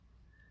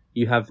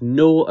You have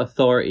no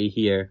authority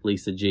here,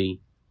 Lisa G.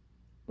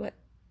 What?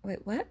 Wait,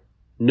 what?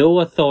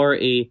 No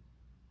authority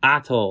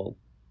at all.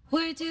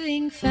 We're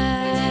doing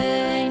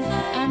fine.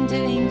 I'm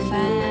doing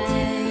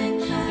fine.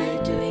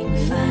 You're doing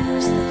fine.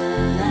 We're still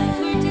alive.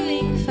 We're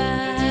doing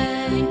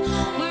fine.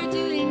 We're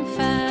doing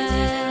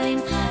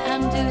fine.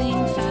 I'm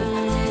doing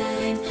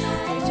fine.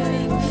 You're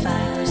doing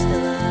fine. We're still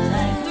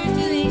alive. We're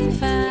doing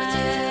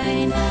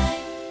fine.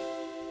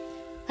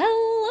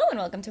 Hello and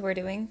welcome to We're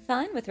Doing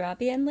Fine with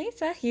Robbie and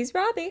Lisa. He's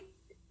Robbie.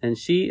 And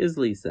she is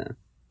Lisa.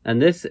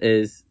 And this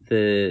is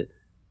the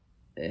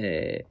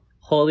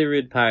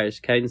Holyrood Parish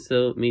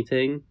Council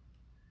meeting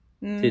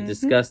to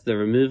discuss the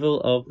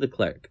removal of the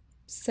clerk.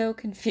 So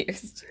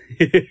confused.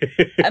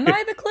 Am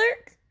I the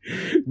clerk?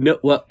 No,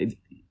 well,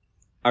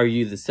 are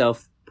you the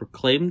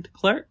self-proclaimed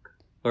clerk?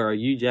 Or are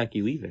you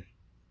Jackie Weaver?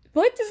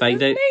 What does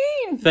this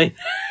mean?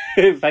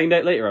 Find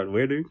out later on.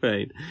 We're doing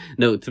fine.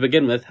 No, to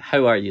begin with,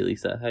 how are you,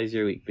 Lisa? How's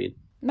your week been?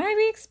 My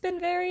week's been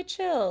very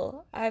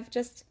chill. I've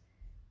just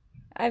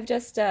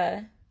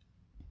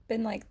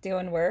been like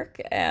doing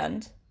work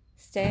and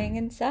staying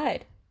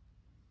inside.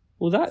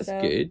 Well, that's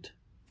good.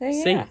 So,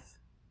 yeah. Safe.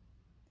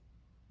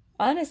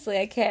 Honestly,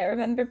 I can't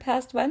remember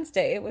past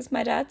Wednesday. It was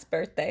my dad's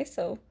birthday,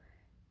 so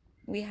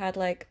we had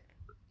like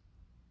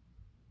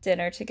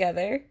dinner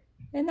together,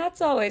 and that's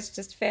always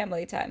just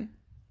family time.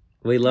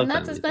 We love and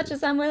that's as much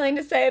as I'm willing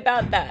to say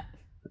about that.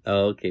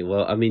 Oh, okay,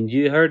 well, I mean,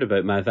 you heard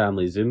about my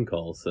family Zoom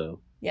call, so...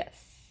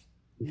 Yes.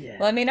 Yeah.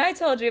 Well, I mean, I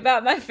told you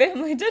about my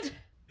family, didn't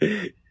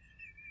I?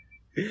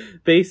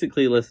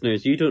 Basically,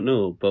 listeners, you don't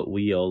know, but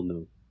we all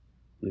know.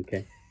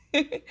 Okay?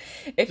 If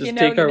Just you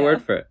know, take our you know.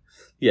 word for it.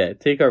 Yeah,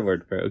 take our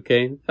word for it,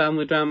 okay?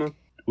 Family drama.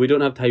 We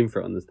don't have time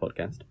for it on this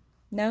podcast.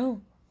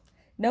 No.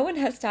 No one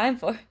has time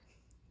for it.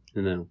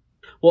 No.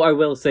 What I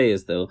will say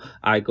is, though,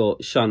 I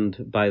got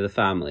shunned by the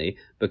family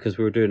because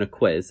we were doing a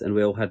quiz and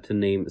we all had to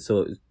name...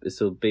 So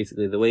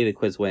basically, the way the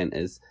quiz went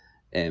is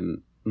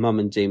Mum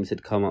and James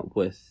had come up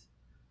with...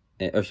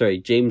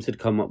 James had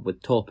come up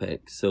with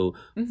topics. So,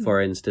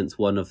 for instance,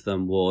 one of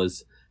them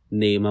was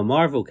name a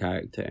Marvel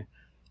character.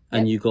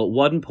 And you got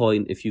 1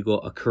 point if you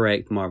got a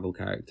correct Marvel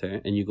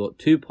character, and you got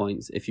 2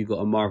 points if you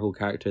got a Marvel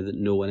character that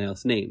no one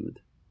else named.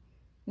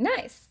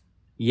 Nice.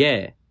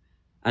 Yeah.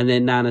 And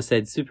then Nana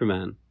said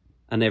Superman.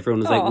 And everyone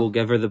was like, we'll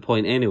give her the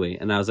point anyway.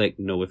 And I was like,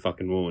 no, we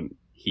fucking won't.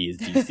 He is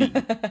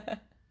DC.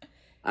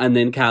 And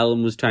then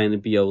Callum was trying to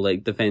be all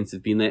like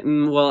defensive, being like,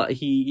 well,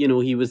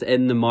 he was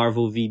in the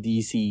Marvel v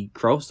DC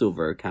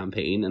crossover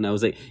campaign. And I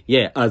was like,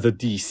 yeah, as a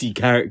DC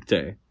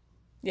character.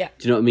 Yeah.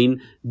 Do you know what I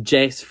mean?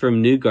 Jess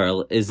from New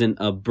Girl isn't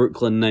a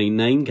Brooklyn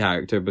Nine-Nine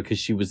character because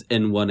she was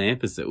in one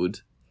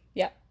episode.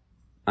 Yeah.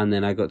 And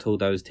then I got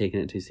told I was taking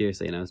it too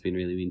seriously and I was being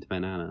really mean to my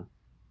Nana.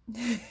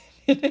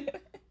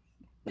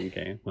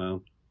 Okay,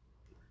 well.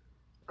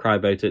 Cry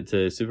about it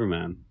to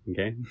Superman,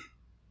 okay?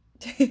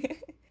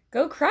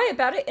 Go cry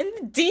about it in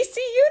the DC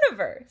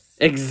universe.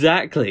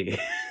 Exactly.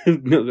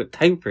 No got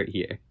time for it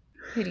here.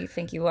 Who do you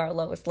think you are,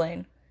 Lois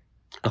Lane?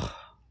 Oh,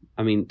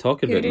 I mean,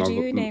 talking Who about Marvel...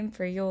 Who did you name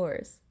for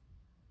yours?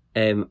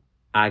 Agatha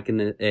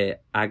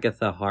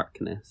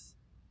Harkness.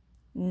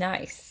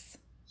 Nice.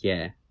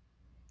 Yeah.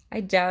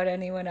 I doubt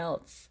anyone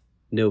else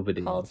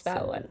Nobody calls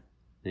that one.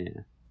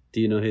 Yeah.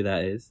 Do you know who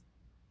that is?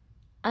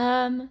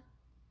 Oh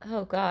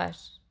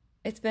gosh.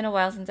 It's been a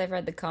while since I've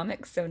read the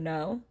comics, so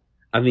no.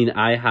 I mean,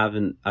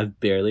 I've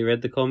barely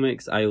read the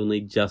comics. I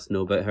only just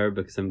know about her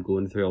because I'm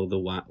going through all the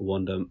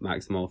Wanda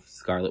Maximoff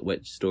Scarlet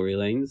Witch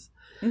storylines.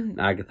 Mm-hmm.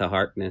 Agatha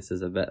Harkness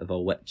is a bit of a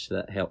witch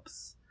that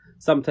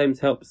sometimes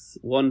helps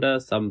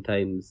Wanda,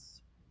 sometimes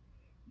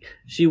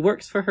she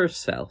works for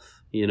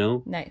herself, you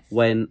know? Nice.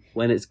 When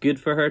it's good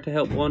for her to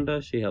help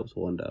Wanda, she helps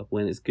Wanda.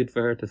 When it's good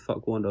for her to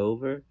fuck Wanda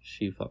over,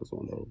 she fucks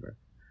Wanda over.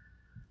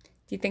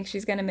 Do you think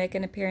she's going to make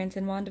an appearance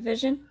in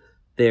WandaVision?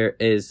 There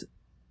is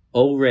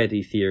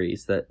already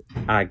theories that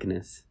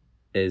Agnes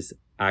is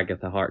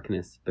Agatha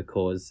Harkness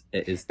because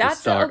it is the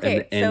start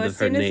and the end of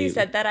her name. So as soon as you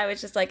said that, I was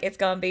just like, it's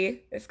gonna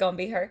be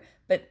her.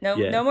 But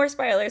no more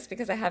spoilers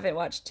because I haven't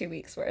watched 2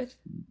 weeks worth.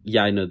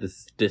 Yeah, I know, this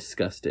is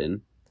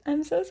disgusting.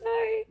 I'm so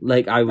sorry.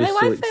 Like, I was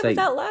so excited. My Wi-Fi was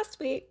out last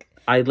week.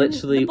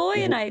 The boy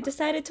and I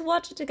decided to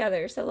watch it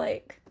together, so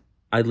like...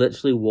 I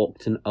literally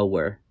walked an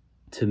hour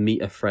to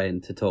meet a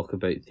friend to talk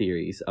about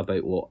theories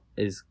about what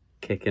is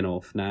kicking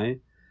off now.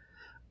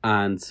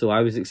 And so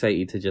I was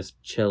excited to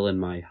just chill in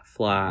my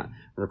flat,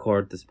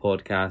 record this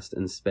podcast,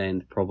 and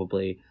spend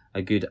probably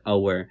a good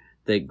hour.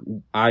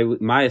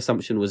 My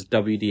assumption was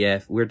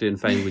WDF, We're Doing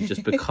Fine, would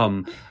just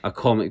become a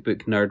comic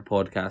book nerd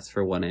podcast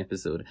for one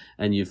episode.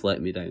 And you've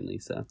let me down,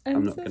 Lisa.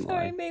 I'm not so gonna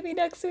sorry. lie. Maybe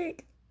next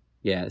week.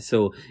 Yeah,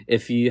 so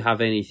if you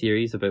have any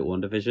theories about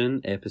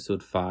WandaVision,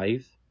 episode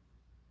 5,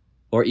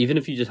 or even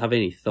if you just have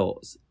any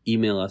thoughts,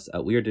 email us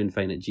at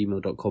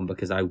wearedoingfine@gmail.com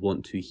because I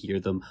want to hear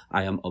them.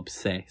 I am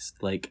obsessed.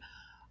 For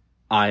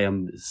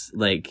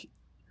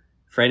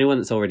anyone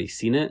that's already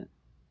seen it,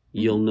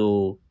 you'll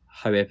know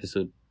how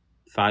episode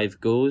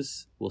 5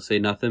 goes. We'll say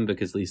nothing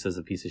because Lisa's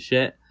a piece of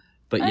shit.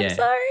 But I'm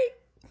sorry.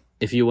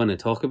 if you want to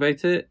talk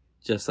about it,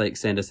 just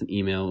send us an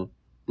email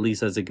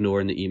Lisa's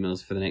ignoring the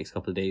emails for the next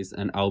couple of days,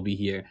 and I'll be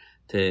here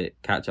to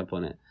catch up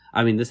on it.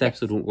 I mean, this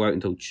episode won't go out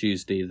until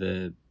Tuesday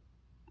the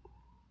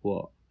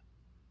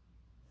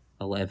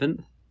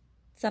 11th?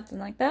 Something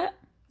like that.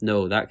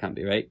 No, that can't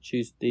be right.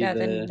 Tuesday No,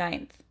 the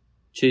 9th.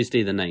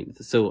 Tuesday the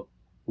 9th. So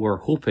we're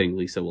hoping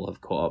Lisa will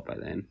have caught up by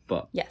then,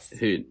 but Yes.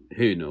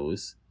 who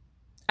knows?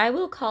 I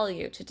will call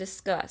you to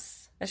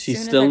discuss She's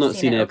soon still as I've not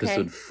seen it,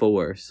 episode okay?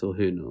 4, so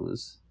who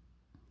knows?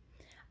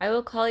 I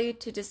will call you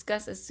to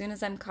discuss as soon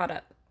as I'm caught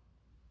up.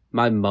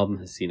 My mum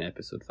has seen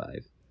episode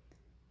 5.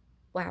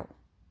 Wow.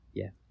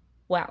 Yeah.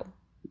 Wow.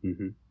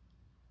 Mm-hmm.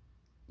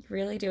 You're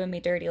really doing me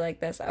dirty like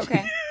this.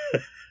 Okay.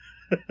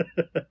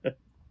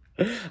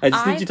 I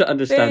just need you to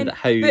understand been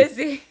how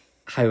busy.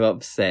 how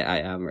upset I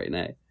am right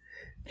now.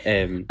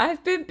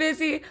 I've been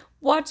busy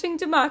watching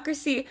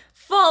democracy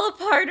fall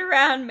apart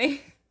around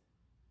me.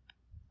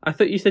 I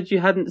thought you said you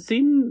hadn't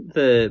seen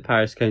the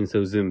Paris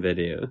Council Zoom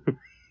video.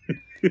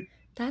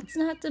 That's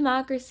not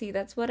democracy.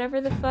 That's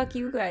whatever the fuck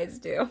you guys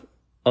do.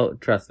 Oh,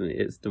 trust me,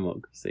 it's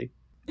democracy.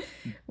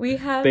 We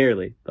have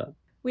Barely, but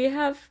we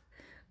have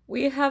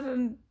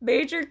a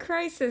major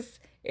crisis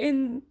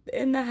in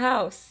the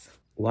House.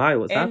 why?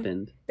 What's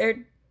And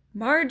happened?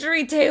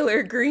 Marjorie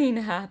Taylor Greene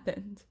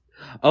happened.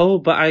 Oh,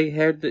 but I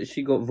heard that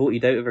she got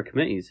voted out of her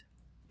committees.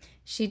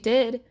 She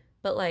did,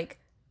 but like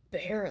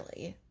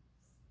barely.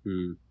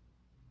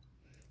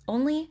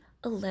 Only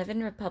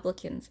 11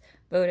 Republicans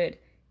voted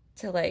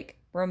to like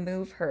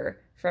remove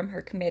her from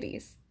her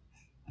committees.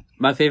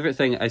 My favorite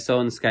thing I saw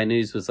on Sky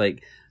News was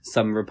like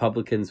some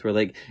Republicans were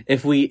like,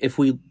 if we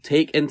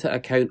take into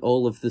account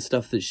all of the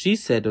stuff that she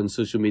said on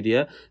social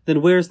media,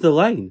 then where's the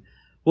line?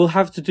 We'll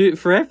have to do it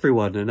for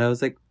everyone. And I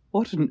was like,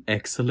 what an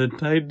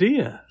excellent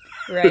idea.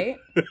 Right?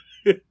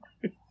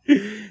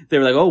 They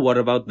were like, oh, what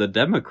about the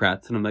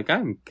Democrats? And I'm like,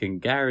 I can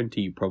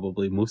guarantee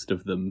probably most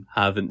of them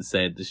haven't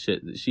said the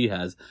shit that she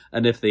has.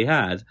 And if they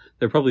had,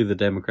 they're probably the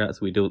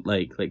Democrats we don't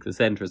like the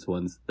centrist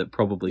ones that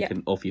probably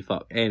can off you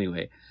fuck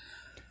anyway.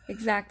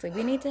 Exactly.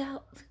 We need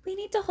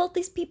to hold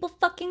these people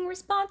fucking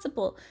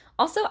responsible.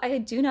 Also, I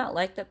do not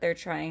like that they're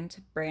trying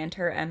to brand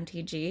her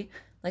MTG.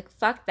 Like,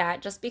 fuck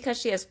that. Just because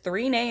she has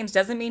 3 names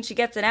doesn't mean she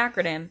gets an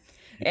acronym.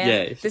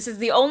 And this is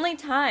the only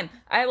time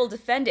I will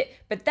defend it.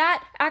 But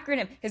that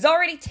acronym is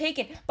already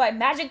taken by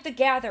Magic the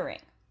Gathering.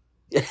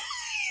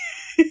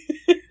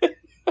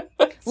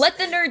 Let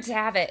the nerds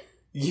have it.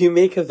 You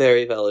make a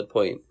very valid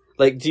point.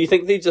 Like, do you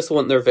think they just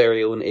want their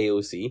very own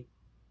AOC?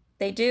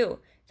 They do.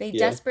 They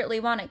desperately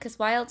want it. Because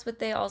why else would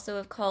they also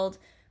have called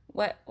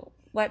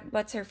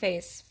what's her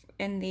face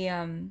in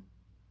the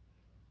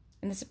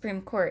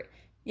Supreme Court?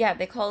 Yeah,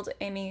 they called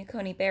Amy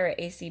Coney Barrett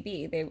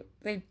ACB.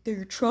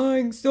 They're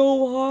trying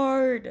so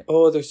hard.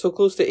 Oh, they're so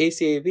close to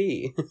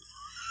ACAB.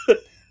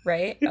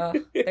 Right?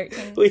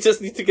 13. We just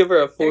need to give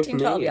her a 4th 13,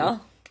 12, name. y'all.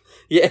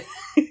 Yeah.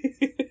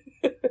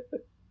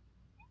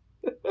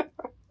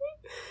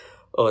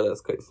 Oh,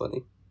 that's quite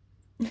funny.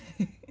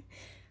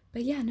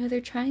 But yeah, no,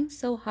 they're trying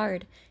so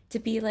hard to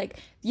be like,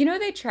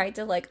 they tried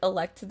to like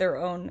elect their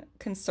own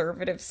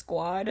conservative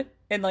squad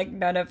and like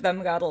none of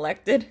them got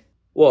elected.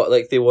 What,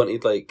 like they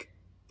wanted like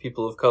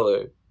people of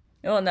color?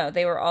 Oh no,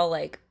 they were all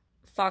like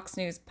Fox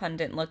News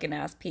pundit looking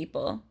ass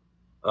people.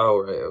 Oh,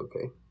 right,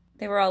 okay.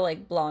 They were all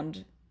like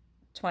blonde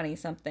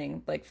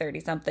 20-something, like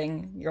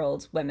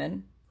 30-something-year-old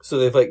women. So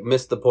they've like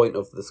missed the point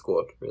of the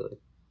squad, really.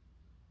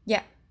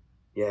 Yeah.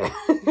 Yeah.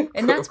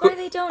 And that's why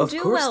they don't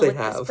do well with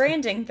this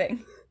branding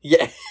thing.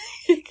 Yeah.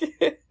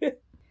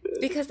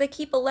 Because they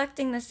keep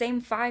electing the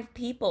same 5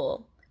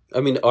 people.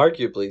 I mean,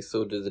 arguably,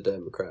 so do the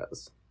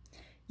Democrats.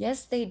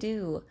 Yes, they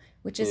do.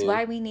 Which is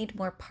why we need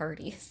more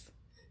parties.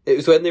 It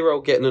was when they were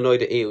all getting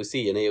annoyed at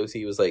AOC, and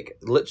AOC was like,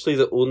 literally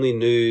the only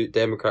new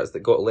Democrats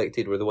that got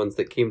elected were the ones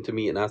that came to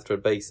me and asked for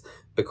advice,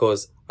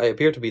 because I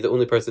appear to be the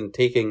only person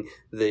taking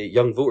the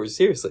young voters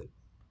seriously.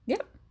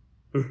 Yep.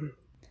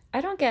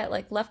 I don't get,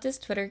 like,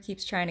 leftist Twitter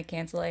keeps trying to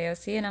cancel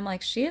AOC, and I'm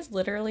like, she is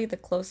literally the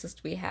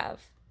closest we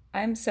have.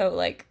 I'm so,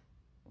 like,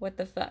 what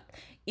the fuck?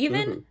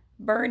 Even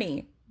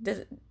Bernie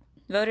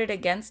voted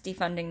against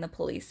defunding the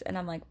police, and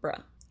I'm like,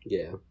 bruh.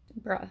 Yeah.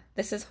 Bruh,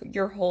 this is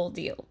your whole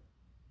deal.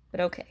 But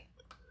okay.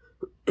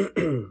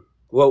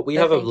 Well, we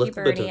have a little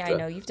Bernie. bit of... I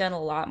know you've done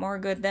a lot more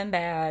good than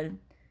bad,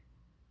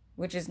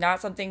 which is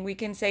not something we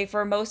can say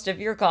for most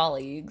of your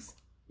colleagues.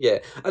 Yeah,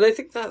 and I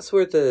think that's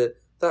where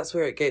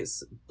it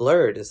gets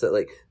blurred, is that,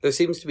 like, there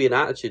seems to be an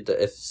attitude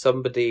that if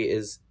somebody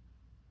is...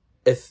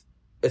 If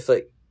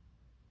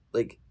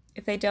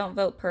they don't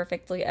vote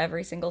perfectly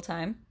every single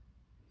time.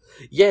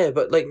 Yeah,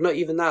 but, like, not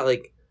even that,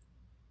 like,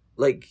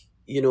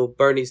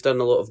 Bernie's done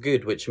a lot of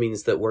good, which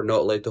means that we're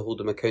not allowed to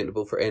hold him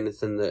accountable for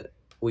anything that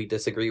we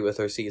disagree with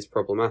or see as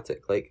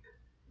problematic. Like,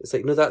 it's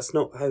like, no, that's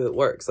not how it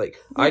works. Like,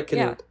 I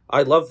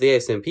love the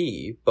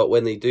SNP, but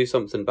when they do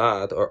something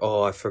bad, or,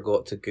 I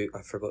forgot to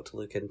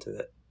look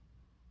into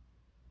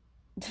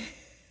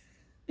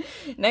it.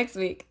 Next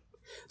week.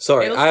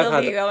 Sorry, it'll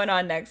still be going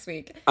on next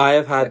week. I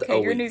have had a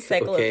week. Your news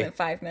cycle isn't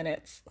 5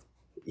 minutes.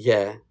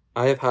 Yeah,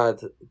 I have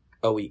had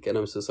a week, and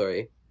I'm so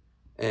sorry.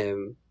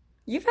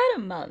 You've had a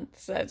month,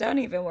 so don't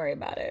even worry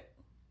about it.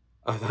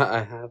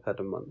 I have had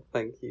a month,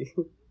 thank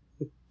you.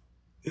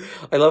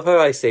 I love how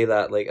I say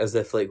that, like, as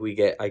if, like,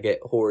 I get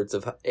hordes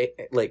of,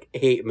 like,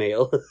 hate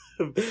mail.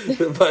 But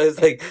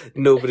it's like,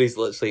 nobody's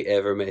literally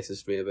ever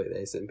messaged me about the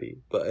SNP.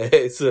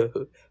 But,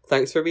 so,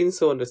 thanks for being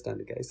so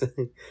understanding, guys.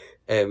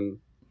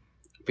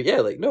 But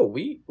yeah, like, no,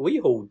 we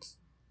hold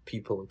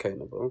people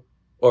accountable.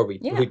 Or we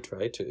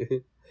try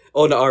to.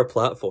 On our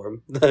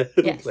platform.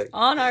 Yes, like,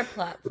 on our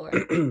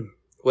platform.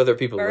 whether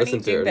people Bernie,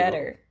 listen to it do or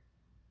better.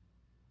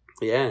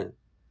 not. Yeah.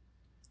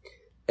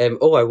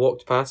 I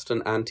walked past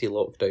an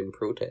anti-lockdown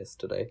protest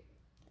today.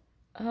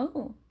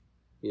 Oh.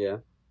 Yeah.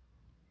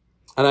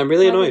 And I'm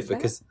really Why annoyed was that?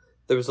 because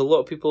there was a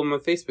lot of people on my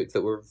Facebook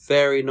that were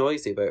very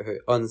noisy about how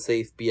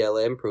unsafe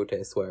BLM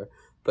protests were,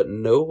 but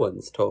no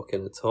one's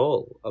talking at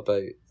all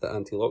about the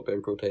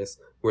anti-lockdown protests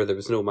where there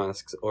was no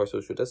masks or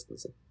social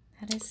distancing.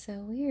 That is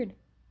so weird.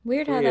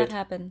 Weird how Weird. that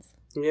happens.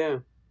 Yeah.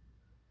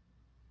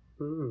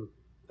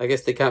 I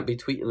guess they can't be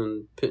tweeting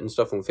and putting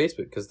stuff on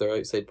Facebook because they're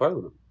outside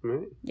Parliament,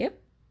 right? Yep.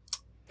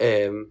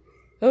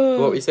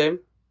 What were you saying?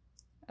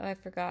 Oh, I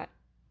forgot.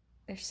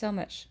 There's so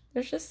much.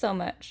 There's just so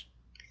much.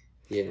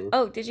 Yeah.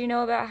 Oh, did you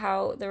know about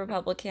how the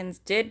Republicans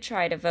did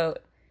try to vote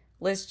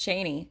Liz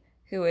Cheney,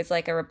 who is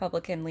like a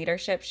Republican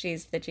leadership?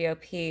 She's the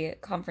GOP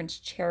conference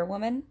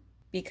chairwoman,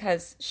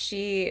 because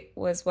she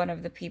was one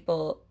of the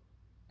people,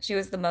 she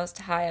was the most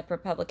high up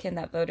Republican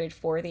that voted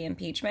for the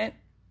impeachment.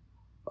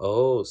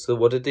 Oh, so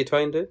what did they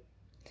try and do?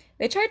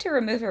 They tried to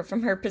remove her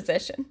from her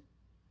position.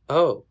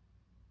 Oh.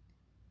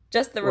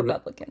 Just the Well,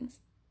 Republicans.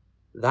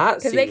 That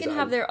Because they seems can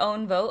have their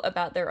own vote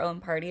about their own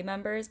party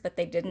members, but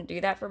they didn't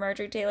do that for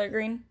Marjorie Taylor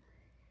Greene.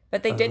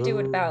 But they did do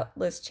it about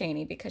Liz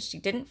Cheney because she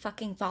didn't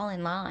fucking fall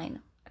in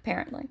line,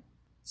 apparently.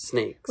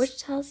 snakes. Which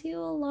tells you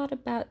a lot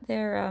about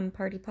their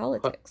party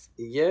politics.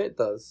 Yeah, it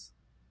does.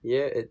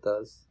 Yeah, it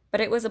does.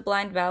 But it was a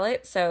blind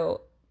ballot,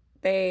 so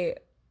it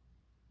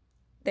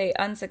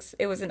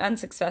was an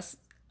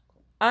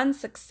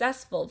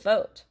unsuccessful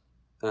vote.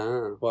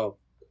 Ah, well,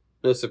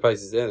 no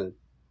surprises there then.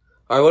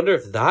 I wonder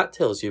if that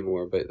tells you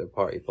more about their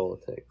party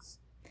politics.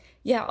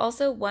 Yeah,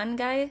 also one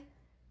guy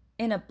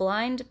in a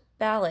blind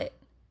ballot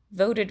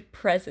voted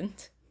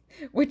present,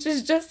 which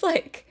is just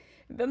like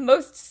the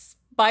most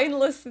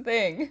spineless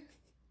thing.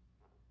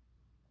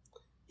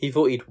 He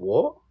voted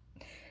what?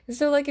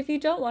 So, like, if you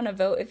don't want to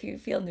vote, if you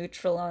feel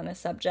neutral on a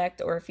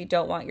subject, or if you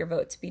don't want your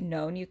vote to be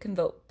known, you can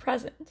vote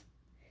present.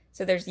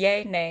 So there's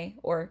yay, nay,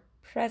 or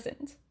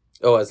present.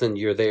 Oh, as in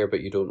you're there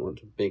but you don't want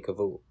to make a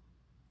vote.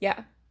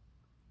 Yeah.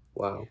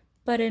 Wow.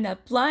 But in a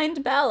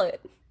blind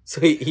ballot.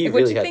 So he Would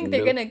really you had think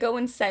they're going to go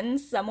and send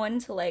someone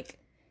to, like,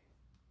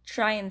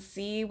 try and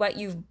see what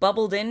you've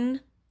bubbled in?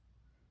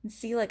 And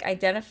see, like,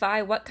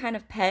 identify what kind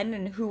of pen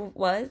and who it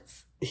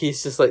was?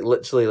 He's just like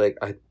literally like,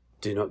 I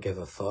do not give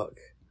a fuck.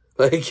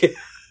 Like,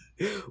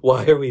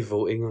 why are we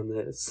voting on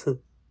this?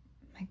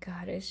 My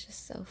God, it's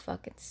just so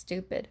fucking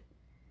stupid.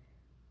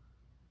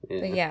 Yeah.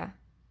 But yeah.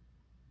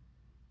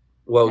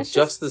 Well, That's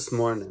just just- this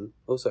morning.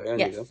 Oh, sorry, on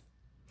you go. Yes.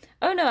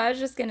 Oh, no, I was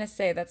just going to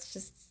say that's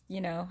just, you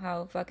know,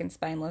 how fucking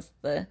spineless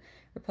the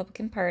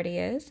Republican Party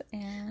is.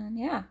 And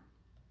yeah,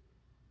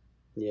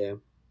 Yeah.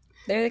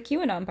 they're the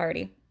QAnon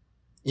party.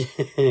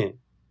 Yeah.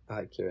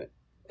 Accurate.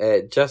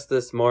 Just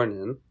this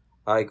morning,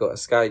 I got a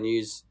Sky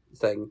News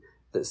thing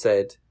that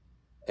said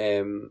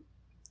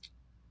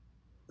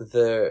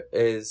there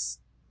is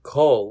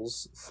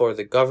calls for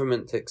the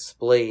government to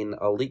explain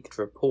a leaked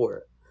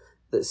report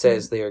that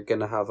says they are going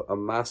to have a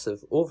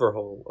massive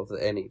overhaul of the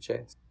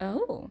NHS.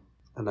 Oh.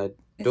 And I Is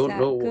don't that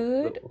know.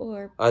 good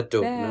or I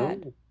don't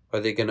bad? know. Are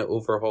they going to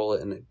overhaul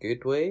it in a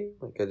good way?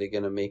 Like, are they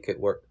going to make it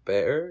work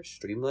better?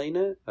 Streamline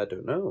it? I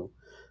don't know.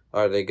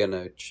 Are they going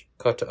to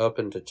cut it up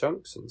into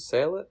chunks and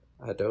sell it?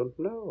 I don't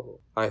know.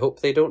 I hope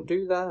they don't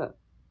do that.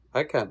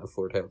 I can't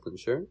afford health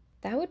insurance.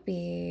 That would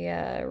be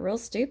real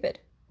stupid.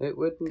 It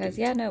wouldn't. Because,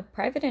 yeah, no,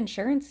 private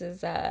insurance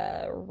is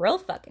real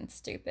fucking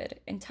stupid.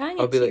 And tying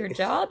I'll it be to like- your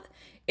job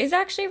is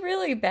actually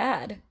really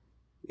bad.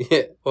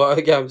 Yeah. Well,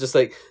 yeah, I'm just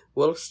like,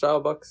 will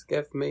Starbucks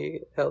give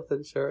me health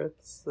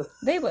insurance?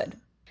 They would.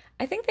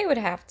 I think they would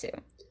have to.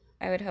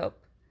 I would hope.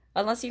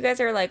 Unless you guys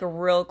are, like,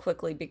 real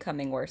quickly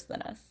becoming worse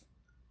than us.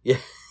 Yeah.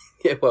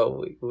 Yeah,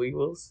 well, we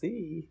will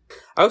see.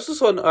 I also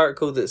saw an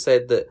article that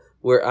said that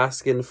we're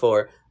asking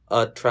for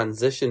a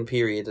transition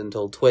period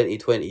until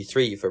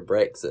 2023 for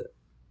Brexit.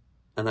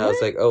 And I was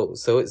What? like, oh,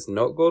 so it's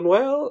not going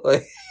well?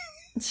 Like,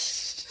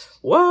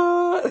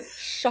 what?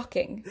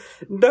 Shocking.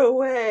 No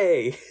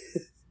way!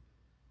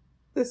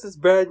 This is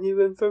brand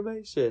new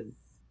information.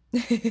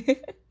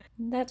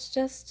 That's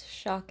just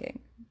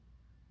shocking.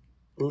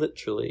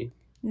 Literally.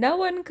 No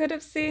one could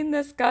have seen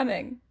this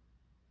coming.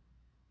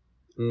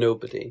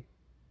 Nobody.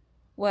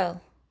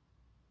 Well,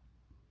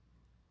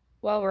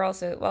 while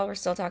we're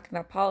still talking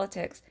about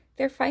politics,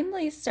 they're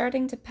finally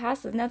starting to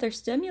pass another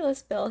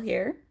stimulus bill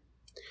here.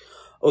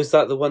 Oh, is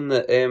that the one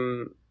that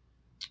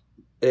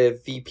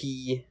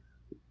VP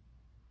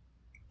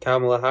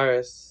Kamala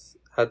Harris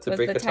had to Was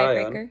break the a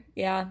tie on? tiebreaker?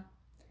 Yeah.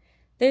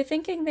 They're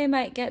thinking they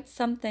might get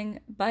something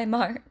by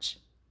March.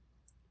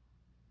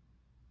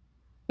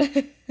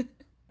 I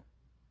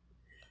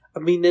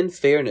mean, in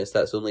fairness,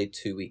 that's only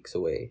 2 weeks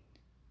away.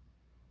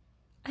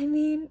 I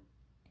mean,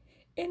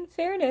 in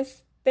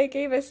fairness, they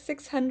gave us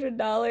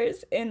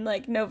 $600 in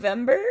like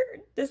November,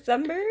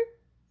 December,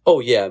 Oh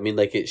yeah, I mean,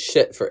 like, it's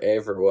shit for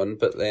everyone,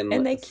 but then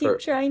and they keep for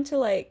trying to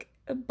like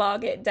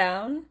bog it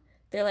down.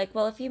 They're like,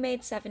 well, if you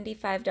made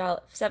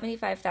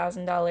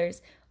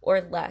 $75,000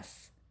 or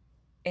less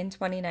in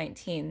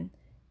 2019,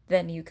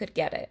 then you could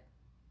get it.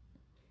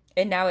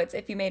 And now it's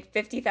if you made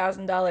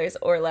 $50,000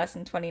 or less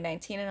in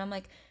 2019, and I'm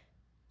like,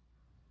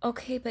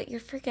 okay, but you're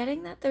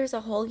forgetting that there's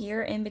a whole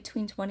year in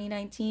between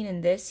 2019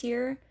 and this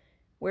year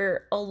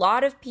where a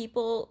lot of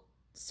people's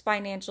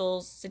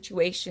financial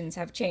situations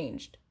have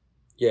changed,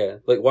 yeah,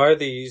 like, why are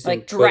they using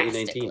like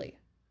 2019? drastically.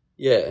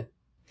 Yeah.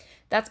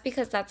 That's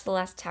because that's the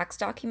last tax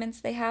documents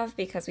they have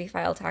because we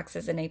file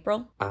taxes in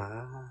April.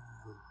 Ah,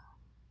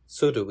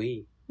 so do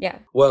we. Yeah.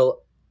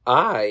 Well,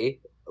 I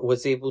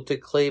was able to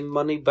claim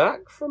money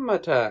back from my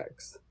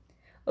tax.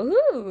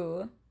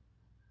 Ooh.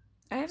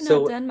 I have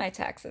So- not done my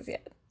taxes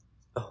yet.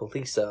 Oh,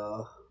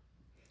 Lisa.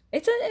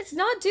 It's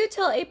not due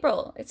till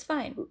April. It's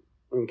fine.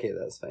 Okay,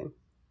 that's fine.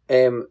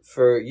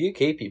 For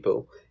UK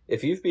people,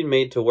 if you've been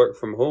made to work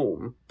from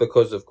home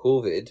because of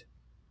COVID,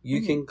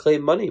 you Mhm. can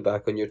claim money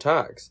back on your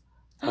tax.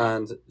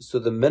 And so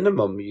the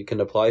minimum you can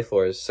apply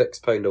for is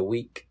 £6 a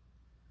week.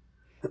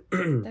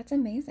 That's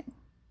amazing.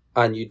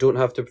 And you don't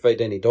have to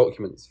provide any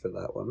documents for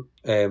that one.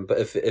 But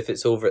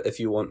if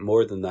you want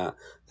more than that,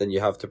 then you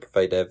have to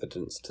provide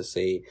evidence to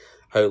say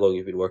how long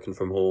you've been working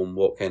from home,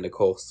 what kind of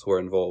costs were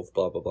involved,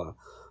 blah blah blah.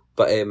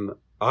 But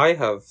I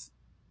have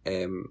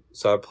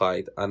so I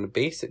applied and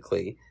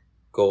basically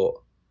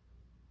got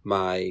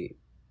my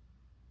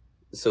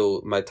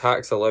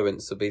tax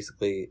allowance. So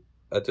basically,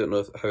 I don't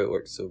know how it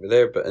works over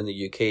there, but in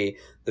the UK,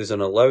 there's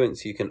an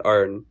allowance you can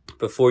earn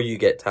before you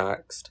get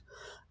taxed.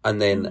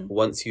 And then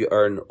once you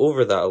earn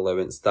over that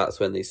allowance, that's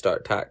when they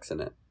start taxing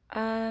it.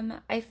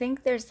 I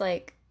think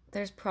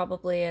there's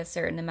probably a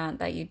certain amount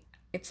that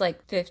it's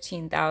like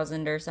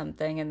 15,000 or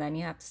something, and then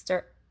you have to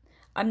start.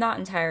 I'm not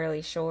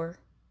entirely sure,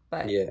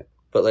 but Yeah.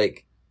 But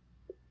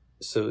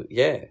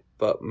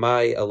but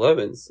my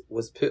allowance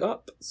was put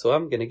up, so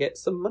I'm going to get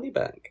some money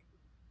back.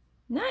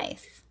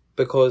 nice.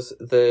 Because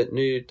the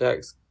new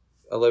tax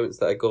allowance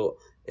that I got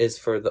is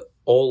for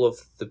all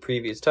of the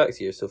previous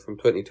tax years, so from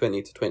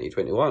 2020 to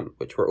 2021,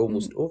 which we're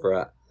almost over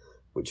at,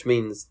 which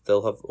means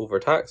they'll have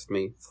overtaxed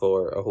me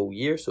for a whole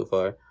year so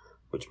far,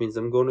 which means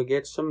I'm going to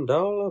get some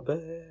dollar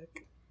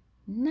back.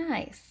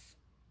 Nice.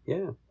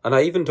 Yeah. And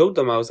I even told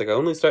them, I was like, I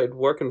only started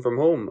working from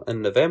home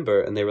in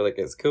November, and they were like,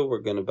 it's cool, we're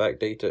going to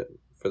backdate it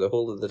for the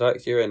whole of the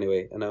tax year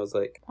anyway. And I was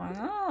like,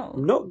 Wow.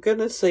 I'm not going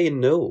to say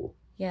no.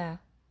 Yeah.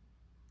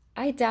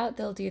 I doubt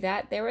they'll do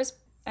that.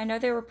 I know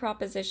there were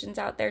propositions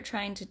out there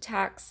trying to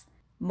tax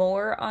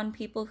more on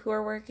people who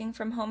are working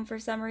from home for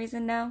some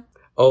reason now.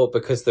 Oh,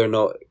 because they're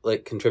not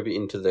like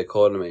contributing to the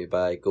economy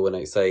by going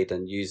outside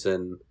and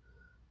using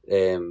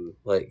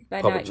like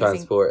By public not using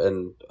transport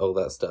and all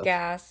that stuff.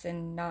 Gas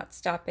and not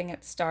stopping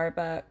at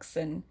Starbucks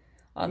and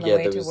on the Yeah,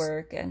 way there to was-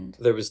 work and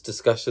There was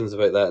discussions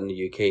about that in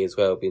the UK as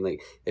well, being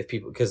like, if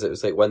people, because it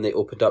was like when they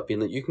opened up,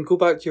 being like, you can go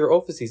back to your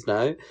offices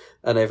now,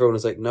 and everyone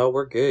was like, no,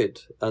 we're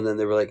good. And then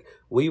they were like,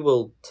 we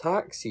will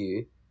tax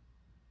you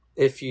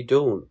if you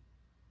don't.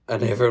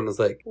 And everyone was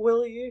like,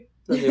 will you?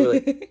 And they were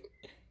like,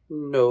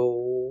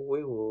 no,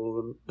 we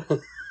won't.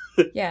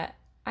 Yeah,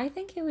 I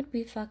think it would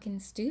be fucking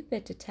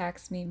stupid to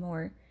tax me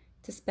more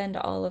to spend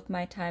all of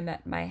my time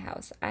at my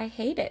house. I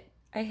hate it.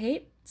 I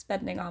hate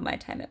spending all my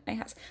time at my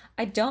house.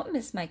 I don't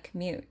miss my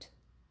commute,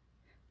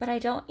 but I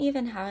don't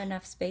even have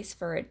enough space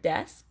for a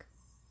desk.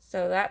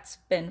 So that's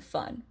been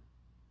fun.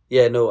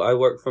 Yeah, no, I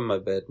work from my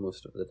bed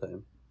most of the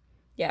time.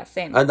 Yeah,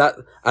 same. And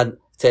to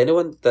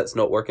anyone that's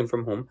not working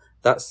from home,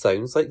 that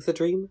sounds like the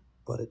dream,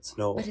 but it's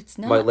not. But it's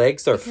not. My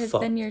legs are because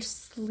fucked. then your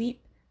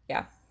sleep.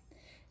 Yeah.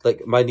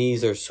 Like, my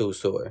knees are so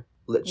sore,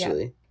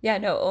 literally. Yeah,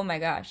 no, oh my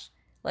gosh.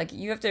 Like,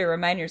 you have to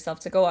remind yourself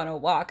to go on a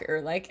walk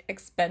or, like,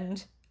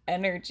 expend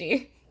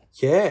energy.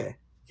 Yeah,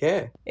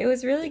 yeah. It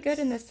was really good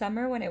in the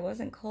summer when it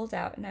wasn't cold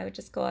out and I would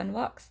just go on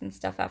walks and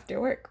stuff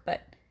after work,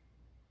 but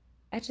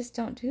I just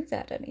don't do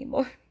that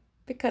anymore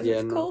because Yeah,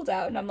 it's no. cold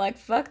out and I'm like,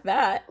 fuck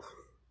that.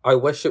 I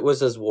wish it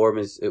was as warm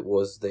as it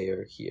was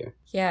there here.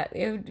 Yeah,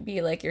 it would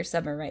be like your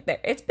summer right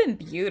there. It's been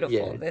beautiful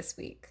Yeah. this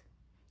week.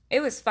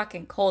 It was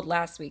fucking cold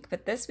last week,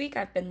 but this week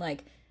I've been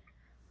like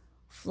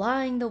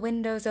flying the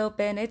windows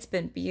open. It's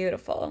been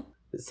beautiful.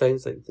 It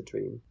sounds like the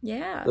dream.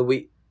 Yeah.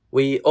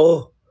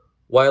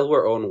 While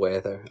we're on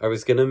weather, I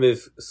was going to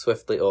move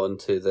swiftly on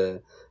to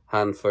the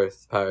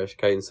Hanforth Parish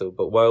Council,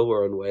 but while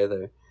we're on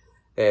weather,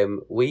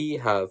 we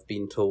have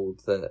been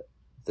told that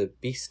the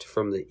Beast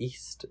from the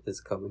East is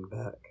coming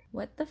back.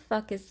 What the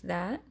fuck is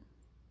that?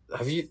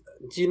 Do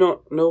you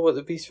not know what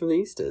the Beast from the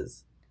East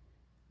is?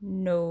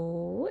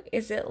 No.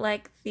 Is it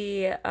like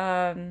the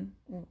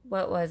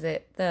what was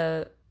it?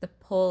 The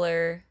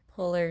polar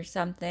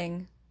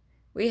something.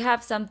 We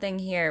have something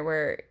here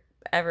where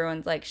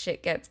everyone's like,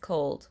 shit gets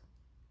cold.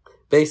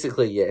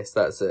 Basically, yes,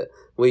 that's it.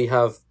 We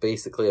have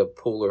basically a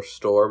polar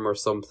storm or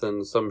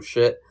something, some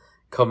shit,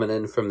 coming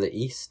in from the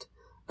east.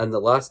 And the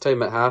last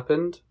time it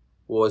happened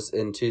was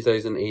in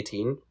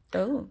 2018.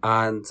 Oh.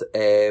 And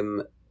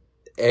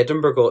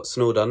Edinburgh got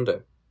snowed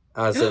under.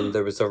 As in,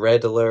 there was a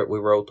red alert, we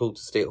were all told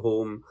to stay at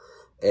home.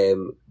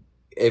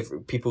 If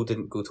people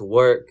didn't go to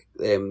work,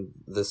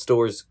 the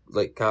stores,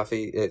 like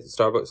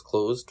Starbucks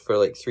closed for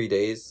like 3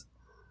 days.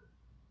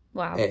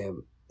 Wow.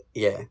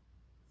 Yeah.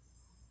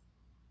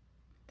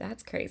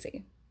 That's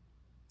crazy.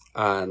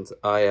 And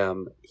I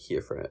am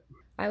here for it.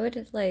 I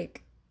would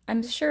like,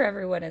 I'm sure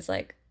everyone is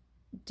like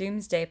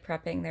doomsday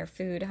prepping their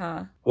food,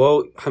 huh?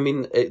 Well, I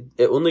mean, it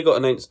only got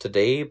announced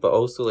today, but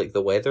also, like,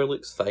 the weather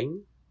looks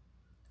fine.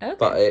 Okay.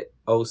 But it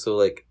also,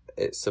 like,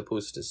 it's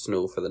supposed to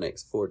snow for the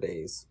next 4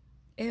 days.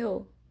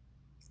 Ew.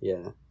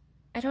 Yeah.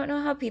 I don't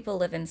know how people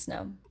live in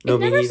snow. No, It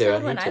me never neither.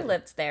 snowed I when hate I it.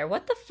 lived there.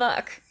 What the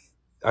fuck?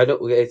 I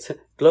don't, it's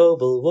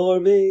global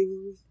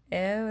warming.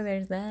 Oh,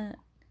 there's that.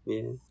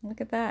 Yeah. Look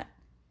at that.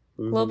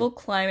 Mhm. Global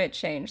climate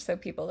change, so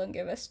people don't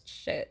give us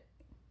shit.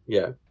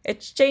 Yeah.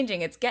 It's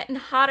changing. It's getting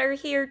hotter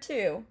here,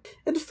 too.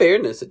 In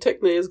fairness, it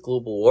technically is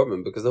global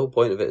warming because the whole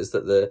point of it is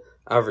that the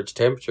average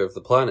temperature of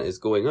the planet is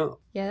going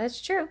up. Yeah,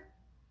 that's true.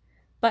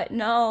 But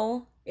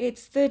no,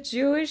 it's the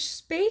Jewish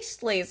space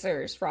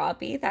lasers,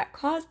 Robbie, that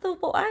caused the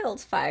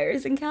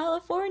wildfires in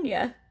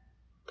California.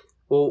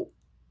 Well,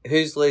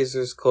 whose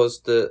lasers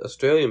caused the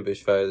Australian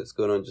bushfire that's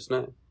going on just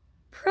now?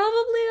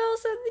 Probably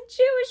also the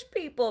Jewish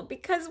people,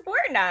 because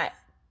we're not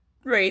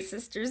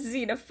racist or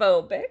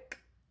xenophobic.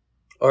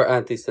 Or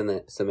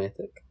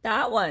anti-Semitic?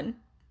 That one.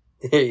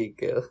 There you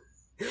go.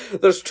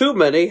 There's too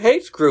many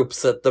hate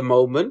groups at the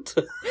moment.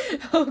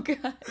 Oh,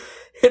 God.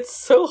 It's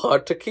so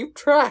hard to keep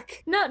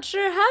track. Not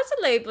sure how to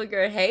label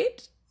your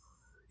hate.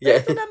 Yeah,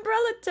 It's an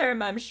umbrella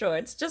term, I'm sure.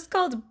 It's just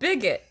called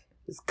bigot.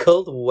 it's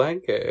called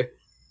wanker.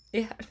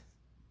 Yeah.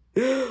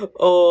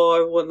 Oh,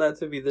 I want that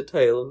to be the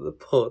title of the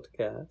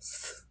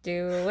podcast.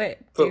 Do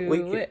it. But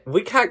Do it.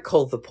 we can't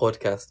call the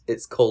podcast,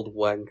 it's called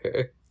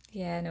wanker.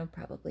 Yeah, no,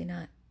 probably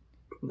not.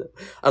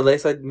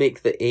 Unless I'd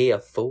make the A a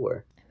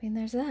 4. I mean,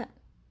 there's that.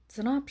 It's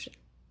an option.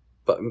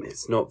 But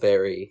it's not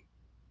very...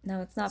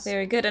 No, it's not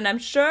very good, and I'm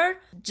sure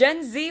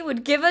Gen Z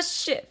would give us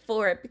shit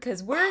for it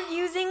because we're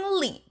using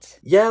LEET.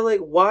 Yeah,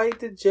 like, why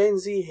did Gen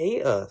Z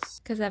hate us?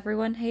 Because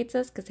everyone hates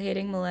us, because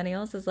hating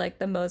millennials is like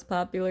the most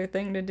popular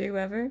thing to do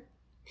ever.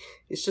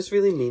 It's just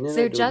really mean. And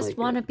They I don't just like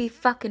want to it. be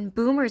fucking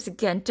boomers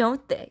again,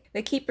 don't they?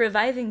 They keep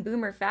reviving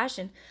boomer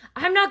fashion.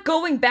 I'm not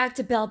going back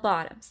to bell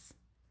bottoms.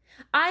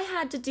 I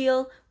had to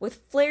deal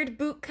with flared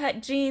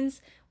bootcut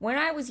jeans when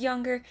I was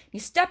younger. You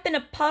step in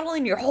a puddle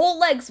and your whole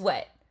leg's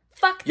wet.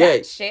 Fuck that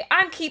Yeah. shit.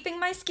 I'm keeping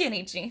my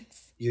skinny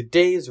jeans. Your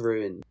day's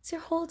ruined. It's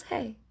your whole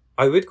day.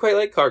 I would quite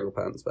like cargo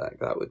pants back.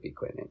 That would be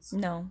quite nice.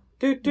 No.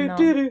 Do do No.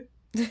 do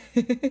do.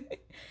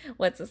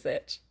 What's a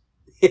sitch?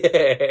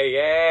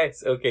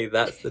 Yes. Okay,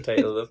 that's the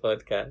title of the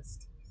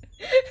podcast.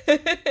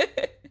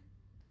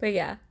 But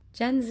yeah,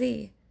 Gen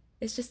Z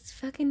is just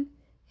fucking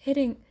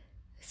hitting.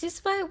 It's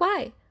just why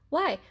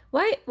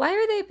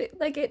are they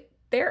like it?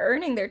 They're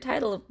earning their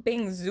title of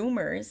being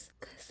Zoomers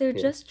because they're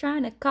Yeah. just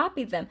trying to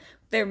copy them.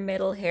 Their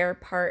middle hair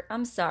part.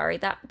 I'm sorry,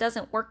 that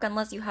doesn't work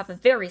unless you have a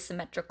very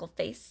symmetrical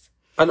face.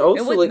 And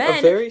also, And with like, men,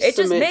 a very it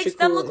just makes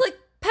them symmetrical- look like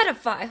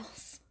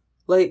pedophiles.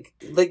 Like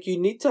you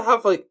need to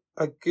have, like,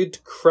 a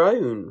good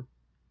crown.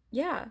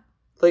 Yeah.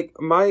 Like,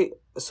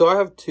 so I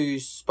have 2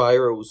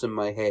 spirals in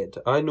my head.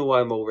 I know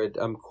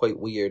I'm quite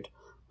weird,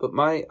 but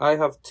I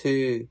have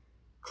 2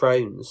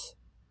 crowns.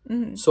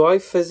 Mhm. So I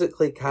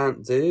physically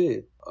can't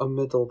do a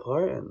middle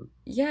parting.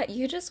 Yeah,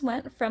 you just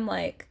went from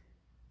like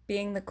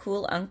being the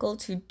cool uncle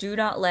to do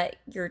not let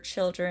your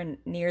children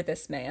near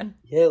this man.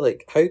 Yeah,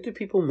 like, how do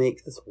people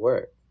make this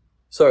work?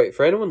 Sorry,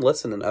 for anyone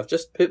listening, I've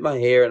just put my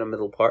hair in a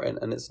middle parting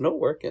and it's not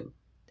working.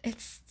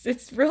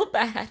 It's real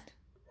bad.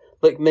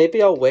 Like,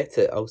 maybe I'll wet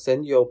it. I'll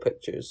send you all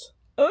pictures.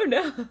 Oh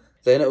no.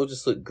 Then it'll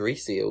just look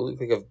greasy. It'll look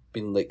like I've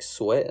been, like,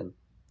 sweating.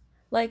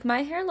 Like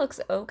my hair looks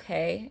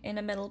okay in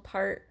a middle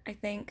part, I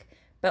think,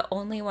 but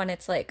only when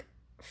it's like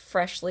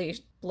freshly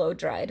blow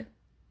dried.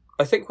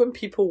 I think when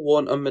people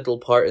want a middle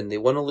parting, they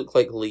want to look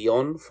like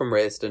Leon from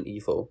Resident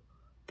Evil.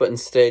 But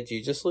instead,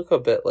 you just look a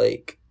bit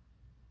like...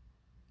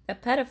 A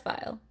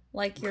pedophile,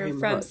 like you're Pretty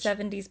from much.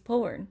 70s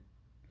porn.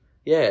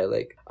 Yeah,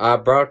 like, I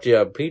brought you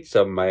a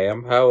pizza,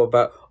 ma'am. How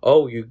about...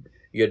 Oh, you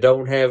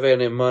don't have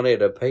any money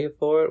to pay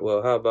for it?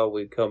 Well, how about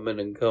we come in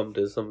and come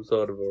to some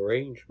sort of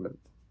arrangement?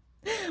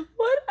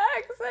 What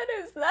accent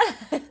is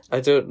that? I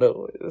don't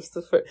know.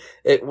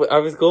 I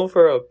was going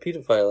for a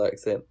pedophile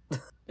accent.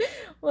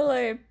 Well, I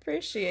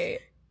appreciate.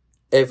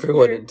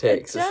 Everyone Your in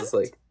Texas is attempt?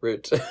 like,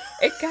 root.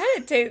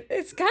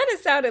 It's kind of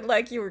sounded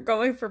like you were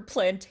going for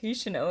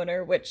plantation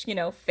owner, which, you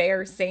know,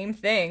 fair, same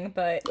thing,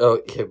 but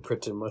Oh, yeah,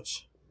 pretty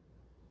much.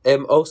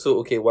 Also,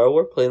 okay, while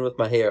we're playing with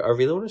my hair, I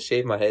really want to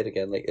shave my head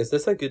again. Like, is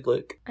this a good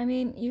look? I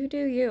mean, you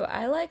do you.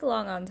 I like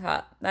long on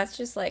top. That's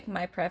just like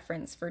my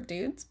preference for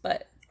dudes,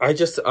 but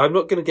I'm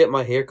not going to get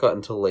my hair cut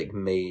until like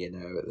May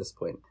now at this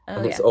point. Oh,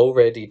 And it's yeah.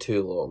 already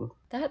too long.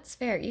 That's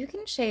fair. You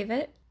can shave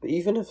it. But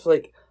even if,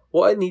 like,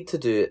 what I need to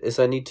do is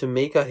I need to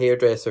make a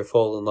hairdresser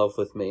fall in love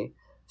with me,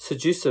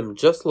 seduce him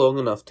just long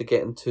enough to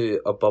get into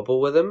a bubble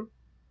with him,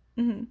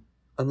 Hmm.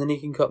 and then he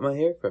can cut my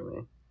hair for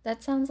me.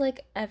 That sounds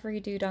like every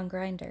dude on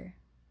Grindr.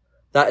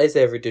 That is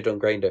every dude on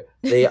Grindr.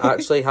 They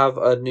actually have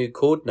a new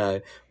code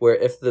now where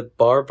if the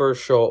barber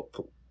shop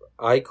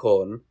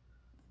icon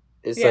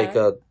is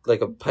Yeah.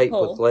 like a pipe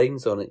Pole. with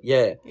lines on it,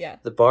 yeah, Yeah.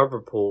 the barber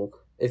pole,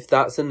 if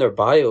that's in their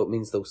bio, it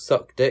means they'll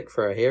suck dick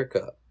for a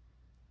haircut.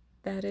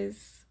 That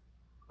is.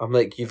 I'm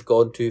like, you've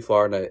gone too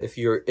far now. If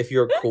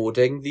you're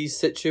coding these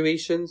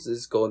situations,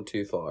 it's gone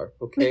too far,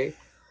 okay?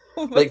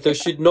 Oh my Like, there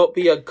God. should not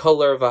be a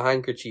colour of a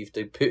handkerchief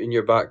to put in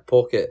your back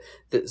pocket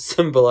that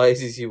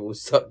symbolises you will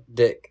suck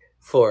dick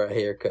for a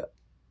haircut.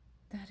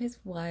 That is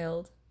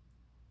wild.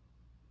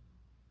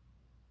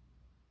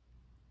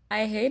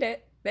 I hate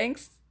it.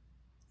 Thanks.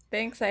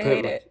 I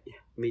hate it.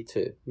 Me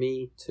too.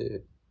 Me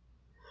too.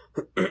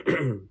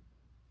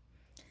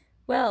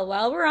 Well,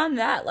 while we're on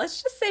that,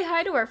 let's just say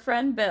hi to our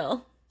friend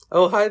Bill.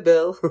 Oh, hi,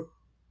 Bill.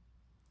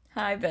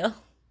 Hi, Bill.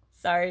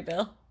 Sorry,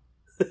 Bill.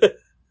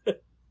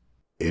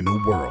 In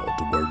a world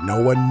where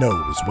no one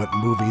knows what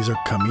movies are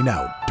coming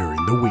out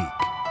during the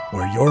week,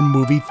 where your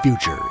movie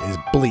future is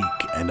bleak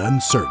and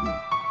uncertain,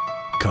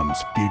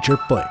 comes Future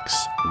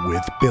Flicks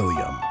with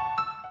Billiam.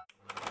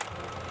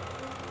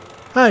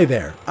 Hi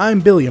there, I'm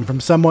Billiam from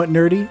Somewhat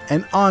Nerdy,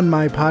 and on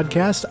my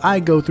podcast,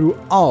 I go through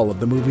all of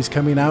the movies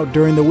coming out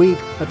during the week.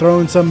 I throw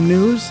in some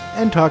news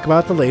and talk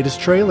about the latest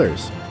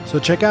trailers. So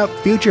check out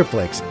Future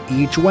Flicks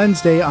each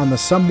Wednesday on the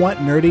Somewhat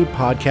Nerdy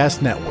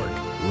Podcast Network.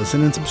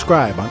 Listen and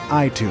subscribe on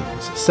iTunes,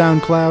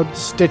 SoundCloud,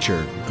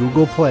 Stitcher,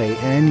 Google Play,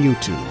 and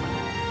YouTube.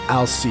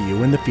 I'll see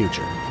you in the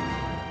future.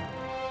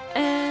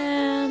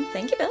 And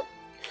thank you, Bill.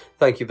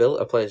 Thank you, Bill.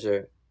 A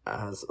pleasure,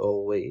 as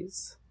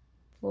always.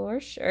 For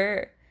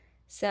sure.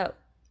 So,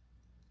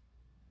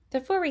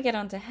 before we get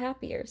on to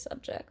happier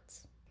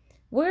subjects,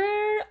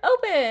 we're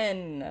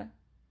open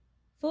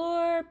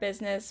for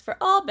business, for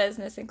all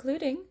business,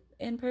 including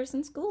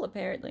in-person school,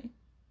 apparently.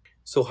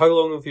 So how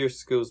long have your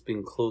schools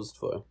been closed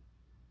for?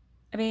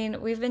 I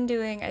mean, we've been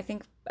doing, I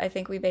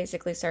think we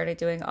basically started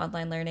doing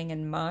online learning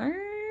in March.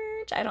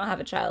 I don't have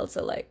a child,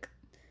 so like,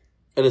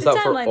 And is the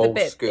that for timeline's a all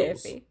bit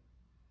schools? iffy.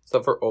 Is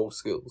that for all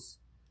schools?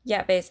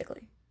 Yeah,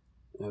 basically.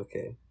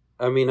 Okay.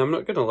 I mean, I'm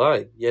not gonna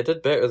lie. You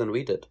did better than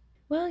we did.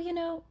 Well, you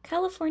know,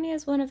 California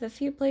is one of the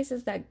few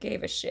places that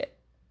gave a shit.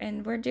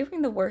 And we're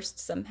doing the worst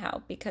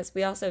somehow because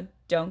we also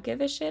don't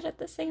give a shit at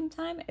the same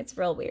time. It's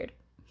real weird.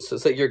 So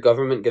it's like your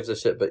government gives a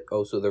shit, but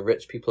also the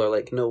rich people are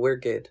like, no, we're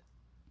good.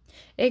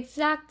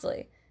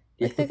 Exactly.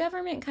 Like the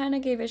government kind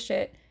of gave a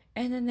shit.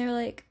 And then they're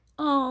like,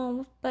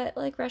 oh, but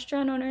like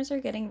restaurant owners are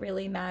getting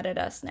really mad at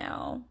us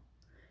now.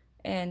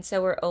 And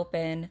so we're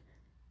open.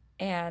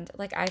 And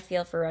like I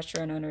feel for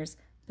restaurant owners,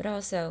 but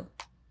also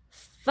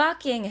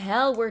fucking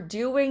hell, we're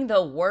doing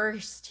the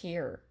worst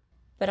here.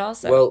 But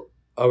also, Well,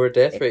 our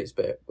death rate's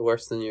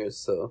worse than yours,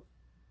 so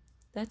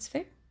that's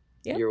fair.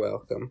 Yeah. you're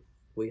welcome.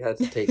 We had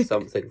to take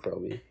something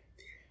from you.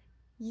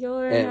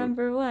 You're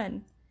number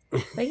one.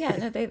 But yeah,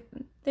 no,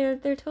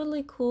 they're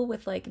totally cool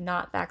with like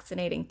not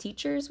vaccinating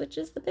teachers, which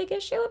is the big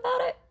issue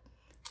about it.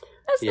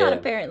 That's not Yeah.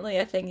 apparently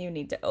a thing you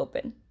need to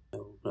open.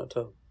 No, not at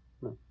all.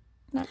 No.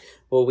 No.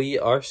 Well,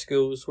 our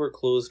schools were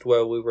closed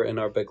while we were in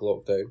our big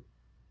lockdown.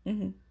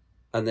 Hmm.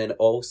 And then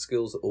all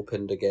schools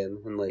opened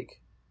again in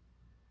like,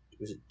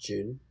 was it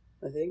June,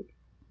 I think?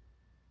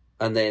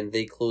 And then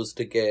they closed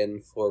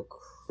again for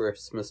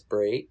Christmas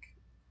break.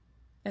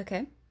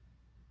 Okay.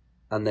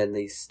 And then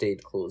they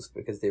stayed closed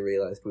because they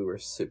realised we were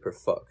super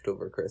fucked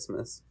over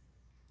Christmas.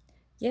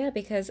 Yeah,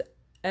 because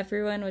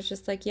everyone was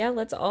just like, yeah,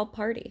 let's all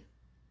party.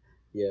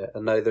 Yeah,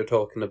 and now they're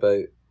talking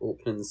about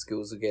opening the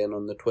schools again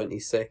on the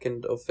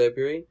 22nd of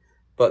February,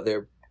 but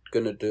they're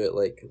going to do it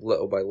like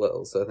little by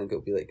little, so I think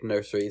it'll be like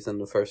nurseries and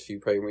the first few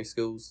primary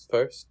schools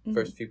first,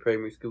 first few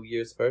primary school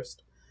years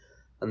first,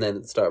 and then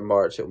at the start of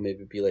March it'll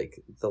maybe be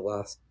like the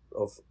last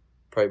of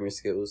primary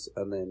schools,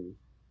 and then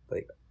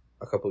like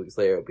a couple of weeks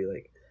later it'll be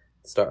like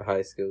the start of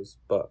high schools.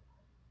 But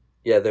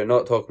yeah, they're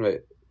not talking about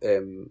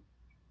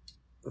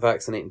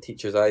vaccinating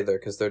teachers either,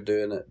 because they're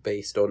doing it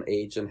based on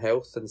age and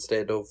health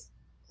instead of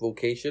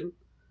vocation.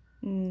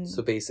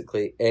 So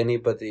basically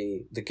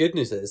anybody, the good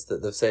news is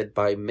that they've said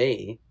by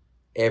May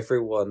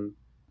everyone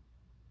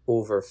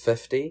over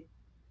 50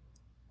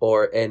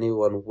 or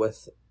anyone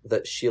with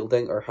that's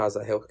shielding or has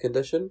a health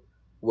condition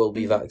will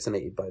be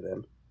vaccinated by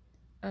then.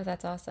 Oh,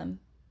 that's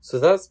awesome. So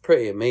that's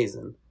pretty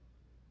amazing.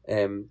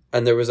 And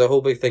there was a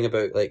whole big thing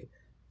about like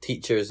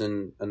teachers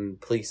and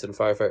police and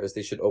firefighters,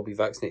 they should all be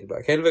vaccinated, but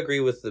I kind of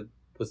agree with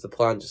the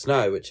plan just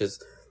now, which is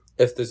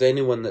if there's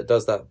anyone that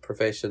does that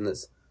profession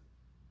that's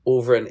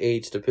over an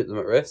age to put them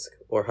at risk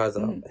or has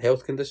a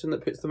health condition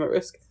that puts them at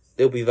risk,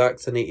 they'll be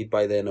vaccinated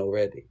by then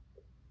already.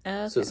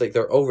 Okay. So it's like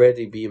they're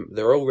already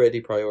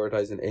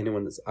prioritizing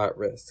anyone that's at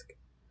risk.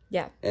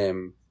 Yeah.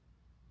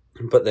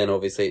 But then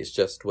obviously it's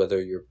just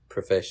whether your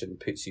profession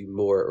puts you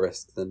more at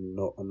risk than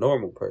not a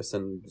normal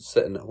person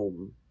sitting at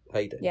home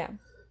hiding. Yeah.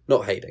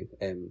 Not hiding,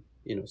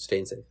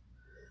 staying safe.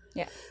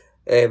 Yeah.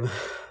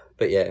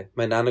 But yeah,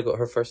 my nana got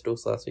her first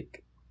dose last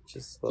week. Which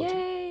is lovely.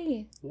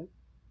 Yay! Yeah.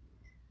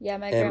 Yeah,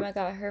 my grandma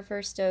got her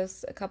first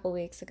dose a couple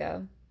weeks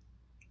ago.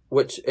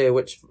 Which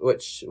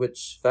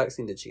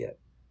vaccine did she get?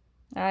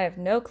 I have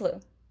no clue.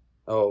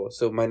 Oh,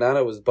 so my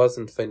nana was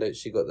buzzing to find out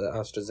she got the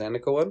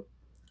AstraZeneca one.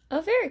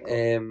 Oh, very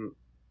cool.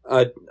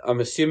 I'm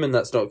assuming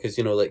that's not because,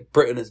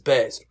 Britain is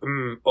best,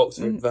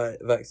 Oxford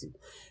vaccine.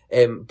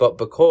 But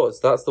because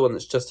that's the one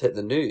that's just hit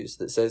the news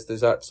that says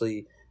there's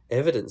actually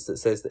evidence that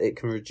says that it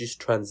can reduce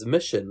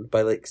transmission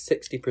by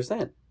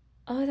 60%.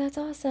 Oh, that's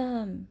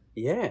awesome.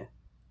 Yeah.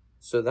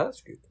 So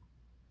that's good.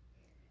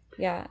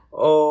 Yeah.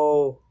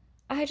 Oh.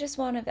 I just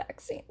want a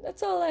vaccine.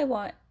 That's all I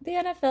want. The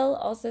NFL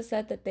also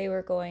said that they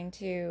were going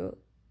to...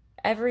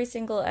 Every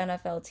single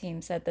NFL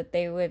team said that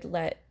they would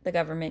let the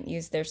government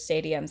use their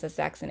stadiums as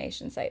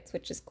vaccination sites,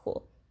 which is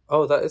cool.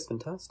 Oh, that is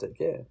fantastic,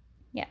 yeah.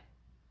 Yeah.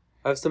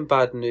 I have some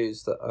bad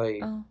news that I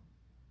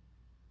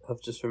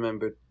have just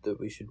remembered that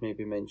we should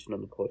maybe mention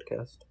on the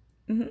podcast.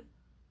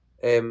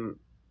 Mm-hmm.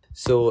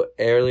 So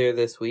earlier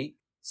this week,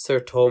 Sir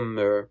Tom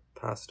Moore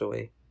passed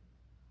away.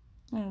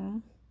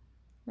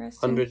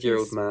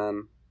 100-year-old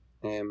man.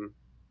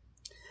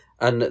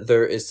 And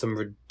there is some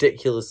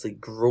ridiculously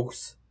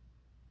gross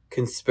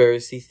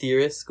conspiracy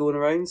theorists going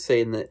around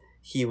saying that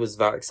he was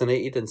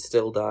vaccinated and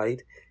still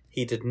died.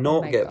 He did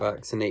not get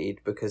vaccinated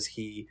because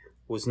he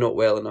was not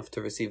well enough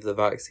to receive the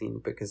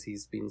vaccine because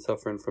he's been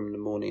suffering from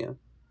pneumonia.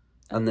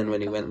 And then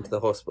when he went into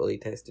the hospital, he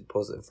tested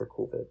positive for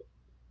COVID.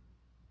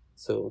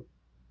 So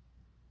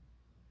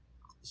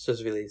it's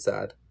just really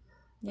sad.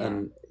 Yeah.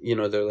 And,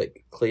 they're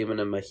claiming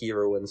him a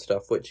hero and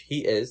stuff, which he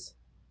is.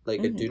 I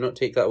do not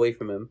take that away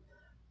from him.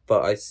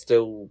 But I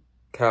still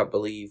can't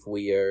believe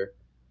we are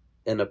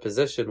in a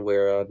position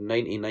where a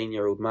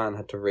 99-year-old man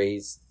had to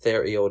raise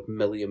 30-odd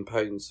million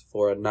pounds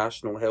for a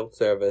national health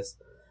service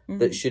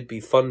that should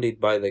be funded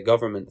by the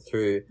government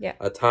through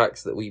a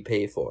tax that we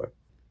pay for.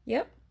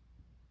 Yep.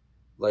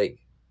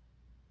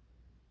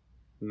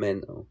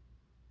 Mental.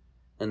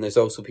 And there's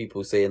also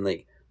people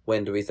saying,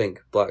 when do we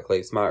think Black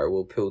Lives Matter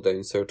will pull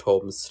down Sir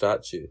Tom's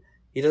statue?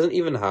 He doesn't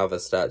even have a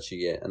statue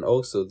yet. And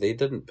also, they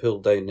didn't pull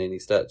down any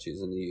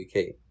statues in the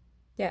UK.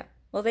 Yeah.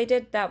 Well, they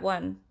did that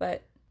one,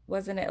 but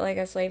wasn't it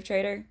a slave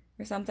trader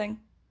or something?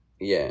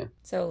 Yeah.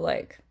 So,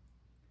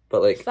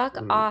 But fuck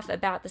off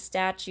about the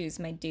statues,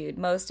 my dude.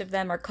 Most of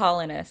them are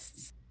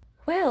colonists.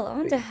 Well,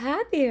 on to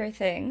happier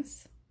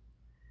things.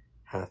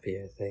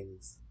 Happier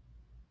things.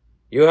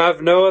 You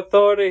have no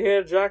authority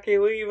here, Jackie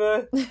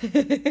Weaver.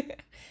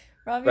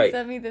 Robbie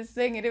sent me this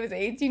thing and it was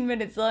 18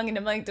 minutes long and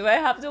I'm like, do I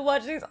have to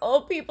watch these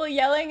old people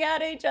yelling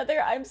at each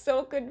other? I'm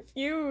so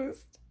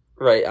confused.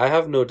 Right, I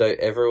have no doubt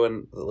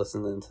everyone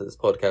listening to this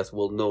podcast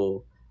will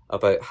know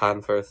about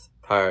Hanforth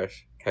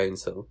Parish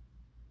Council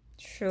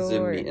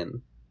Zoom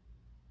meeting.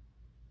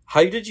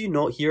 How did you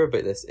not hear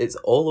about this? It's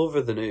all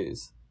over the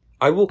news.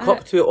 I woke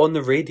up to it on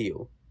the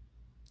radio.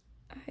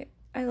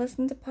 I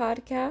listen to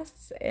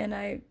podcasts and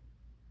I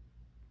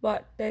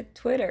watch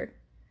Twitter.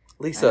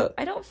 Lisa,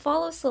 I don't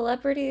follow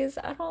celebrities.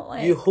 I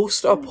don't You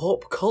host a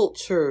pop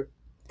culture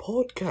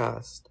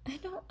podcast.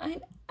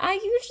 I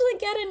usually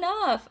get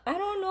enough. I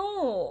don't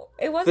know.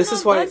 It wasn't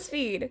on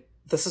BuzzFeed.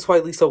 This is why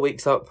Lisa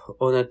wakes up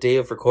on a day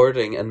of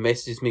recording and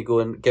messages me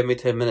going, give me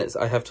 10 minutes,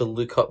 I have to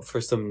look up for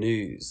some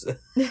news.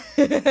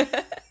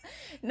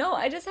 No,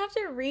 I just have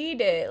to read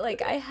it.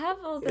 I have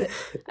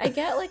I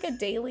get a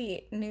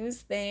daily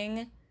news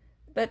thing,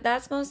 but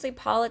that's mostly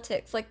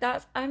politics.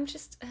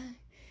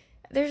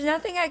 There's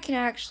nothing I can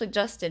actually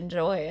just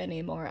enjoy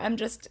anymore. I'm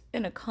just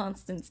in a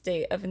constant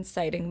state of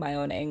inciting my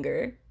own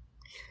anger.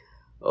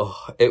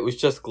 Oh, it was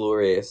just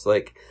glorious.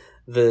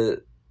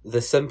 The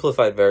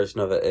simplified version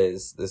of it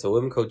is there's a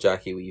woman called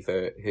Jackie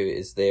Weaver who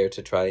is there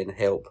to try and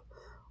help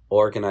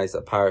organise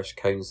a parish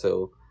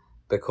council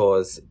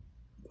because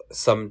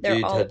some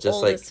dude had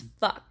just old as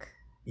fuck.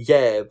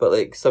 Yeah,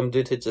 but some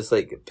dude had just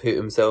put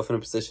himself in a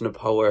position of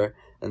power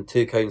and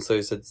two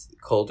councillors had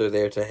called her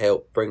there to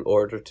help bring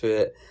order to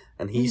it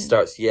and he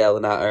starts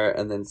yelling at her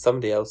and then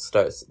somebody else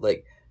starts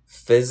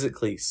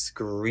physically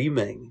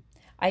screaming.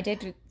 I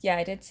did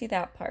see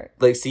that part.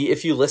 See,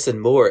 if you listen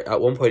more, at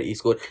one point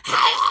he's going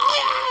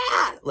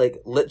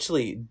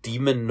literally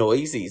demon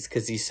noises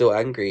because he's so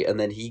angry and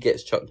then he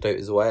gets chucked out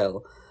as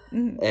well.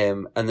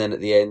 And then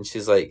at the end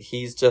she's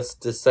he's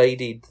just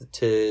decided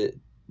to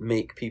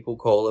make people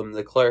call him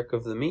the clerk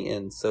of the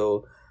meeting,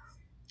 so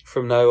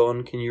from now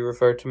on can you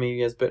refer to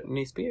me as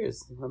Britney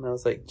Spears? And I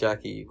was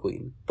Jackie, you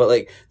queen.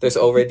 But there's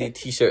already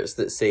t-shirts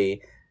that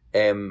say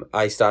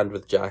I stand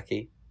with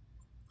Jackie.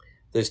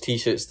 There's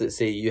t-shirts that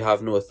say you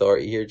have no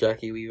authority here,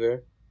 Jackie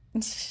Weaver.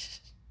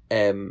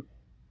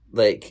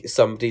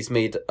 Somebody's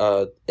made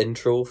a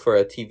intro for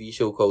a TV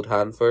show called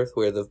Hanforth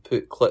where they've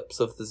put clips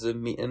of the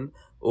Zoom meeting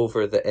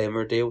over the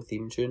Emmerdale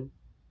theme tune.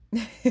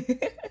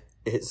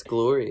 It's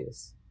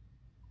glorious.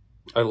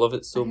 I love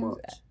it so much.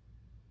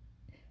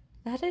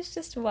 That is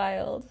just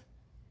wild.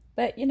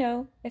 But, you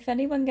know, if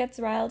anyone gets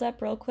riled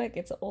up real quick,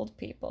 it's old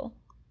people.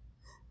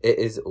 It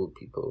is old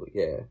people,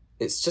 yeah.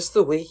 It's just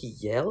the way he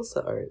yells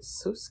at her. It's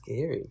so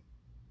scary.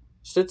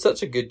 She did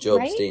such a good job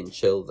Right? staying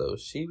chill, though.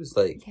 She was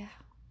like, Yeah.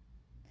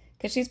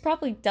 Because she's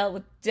probably dealt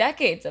with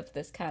decades of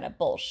this kind of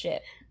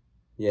bullshit.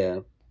 yeah,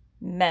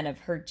 Men of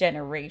her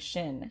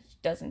generation. She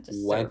doesn't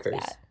deserve wankers.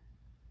 that.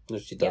 No,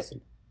 she Yep.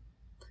 doesn't.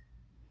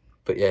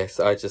 But yes,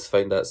 I just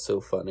find that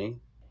so funny.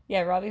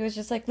 Yeah, Robbie was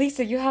just like,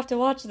 Lisa, you have to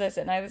watch this.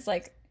 And I was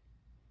like,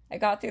 I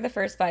got through the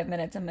first 5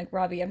 minutes. I'm like,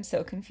 Robbie, I'm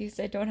so confused.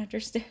 I don't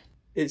understand.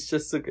 It's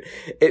just so good.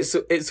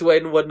 It's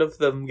when one of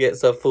them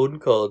gets a phone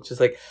call,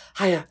 just like,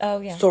 hiya, Oh,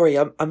 yeah. sorry,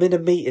 I'm in a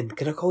meeting.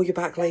 Can I call you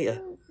back later?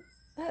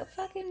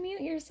 Fucking mute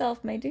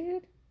yourself, my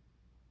dude.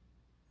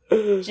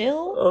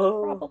 Jill,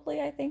 Oh.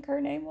 probably, I think her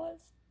name was.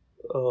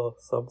 Oh,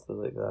 something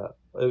like that.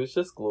 It was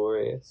just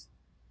glorious.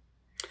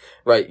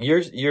 Right,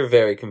 you're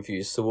very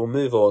confused, so we'll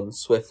move on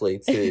swiftly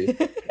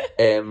to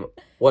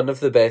one of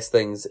the best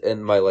things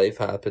in my life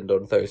happened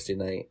on Thursday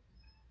night.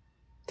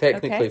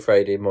 Technically Okay.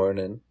 Friday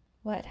morning.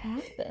 What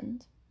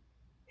happened?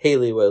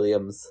 Hayley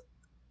Williams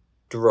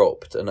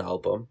dropped an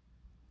album.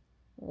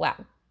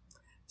 Wow.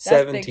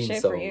 17 big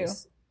shit songs. for you.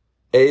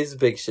 It is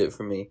big shit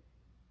for me.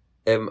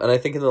 And I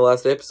think in the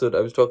last episode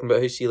I was talking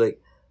about how she like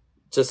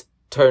just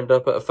turned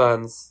up at a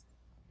fan's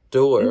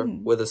door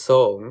Mhm. with a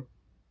song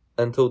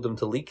and told them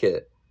to leak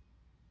it.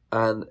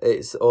 And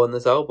it's on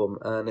this album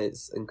and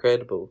it's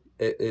incredible.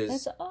 It is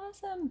That's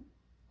awesome.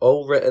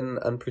 all written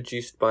and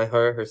produced by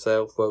her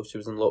herself while she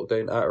was in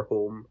lockdown at her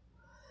home.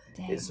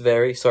 Dang. It's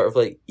very sort of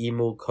like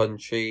emo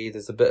country.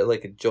 There's a bit of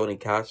like a Johnny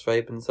Cash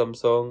vibe in some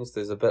songs.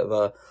 There's a bit of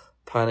a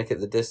Panic at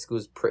the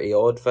Disco's Pretty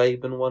Odd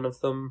vibe in one of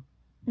them.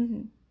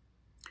 Mhm.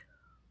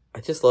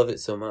 I just love it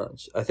so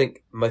much. I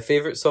think my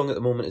favourite song at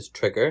the moment is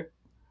Trigger,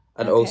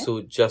 and Okay.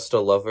 also Just a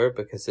Lover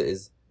because it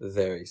is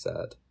very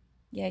sad.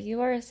 Yeah, you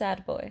are a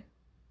sad boy.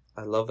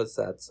 I love a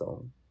sad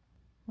song.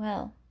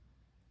 Well,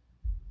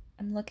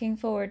 I'm looking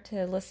forward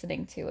to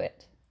listening to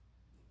it.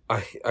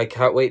 I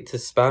can't wait to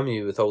spam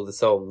you with all the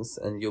songs,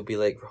 and you'll be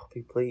like,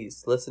 Robbie,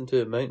 please, listen to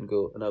A Mountain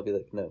Goat, and I'll be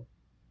like, no.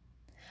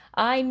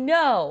 I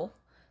know!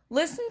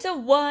 Listen to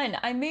one!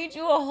 I made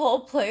you a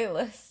whole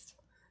playlist.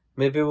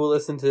 Maybe we'll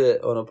listen to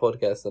it on a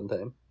podcast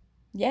sometime.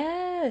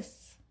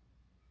 Yes!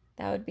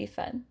 That would be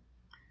fun.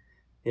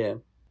 Yeah.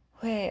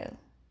 Well,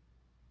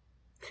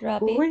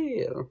 Robbie,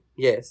 Well,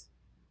 yes.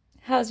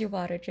 how's your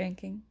water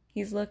drinking?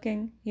 He's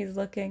looking.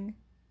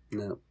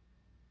 No.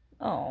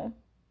 Oh,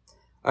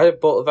 I had a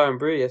bottle of Iron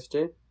Brew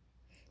yesterday.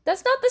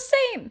 that's not the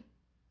same!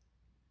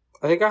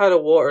 I think I had a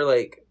water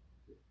like...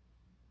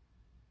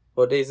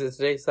 What day is it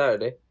today?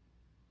 Saturday?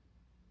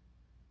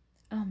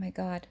 Oh my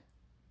god.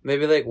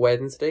 Maybe like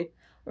Wednesday?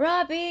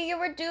 Robbie, you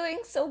were doing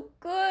so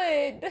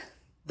good!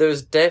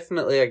 There's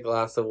definitely a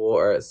glass of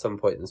water at some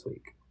point this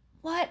week.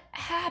 What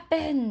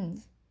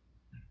happened?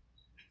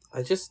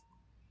 I just...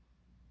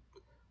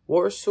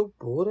 Water's so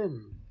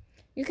boring.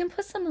 You can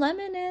put some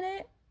lemon in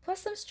it. Put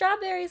some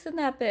strawberries in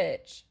that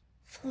bitch.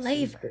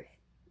 Flavor.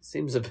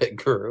 Seems a bit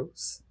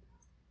gross.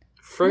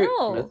 Fruit,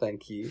 No. no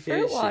thank you. Fruit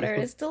Here's water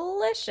you. is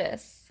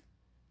delicious.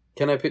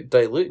 Can I put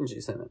diluting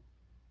juice in it?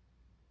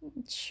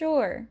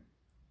 Sure.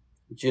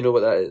 Do you know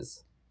what that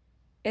is?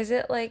 Is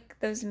it like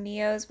those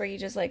Mios where you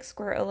just like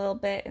squirt a little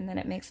bit and then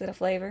it makes it a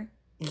flavor?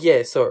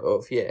 Yeah, sort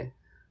of, yeah.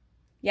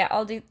 Yeah,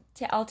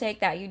 I'll take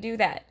that. You do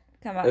that.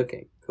 Come on.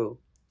 Okay, cool.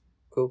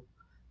 Cool.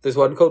 There's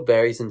one called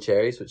Berries and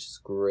Cherries, which is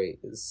great.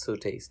 It's so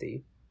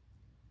tasty.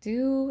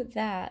 Do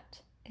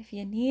that if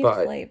you need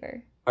But-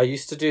 flavor. I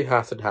used to do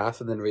half and half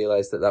and then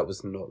realised that that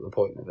was not the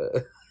point of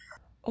it.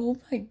 Oh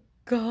my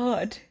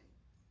god.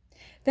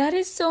 That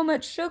is so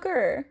much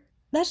sugar.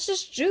 That's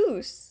just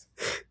juice.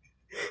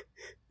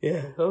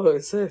 Yeah, oh,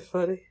 it's so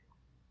funny.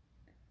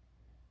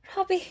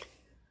 Robbie,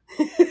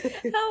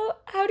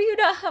 how do you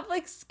not have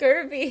like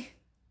scurvy?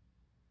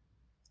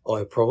 Oh,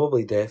 I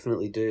probably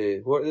definitely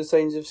do. What are the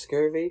signs of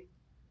scurvy?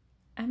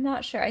 I'm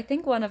not sure. I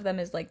think one of them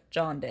is like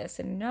jaundice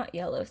and you're not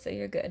yellow, so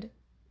you're good.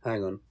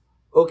 Hang on.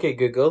 Okay,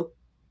 Google.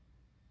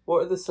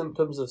 What are the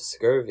symptoms of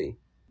scurvy?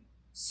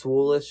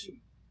 Swollish,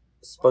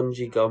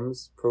 spongy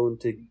gums prone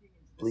to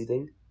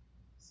bleeding.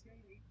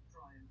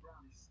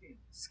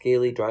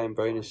 Scaly, dry and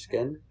brownish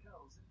skin.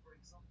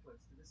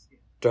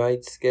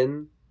 Dried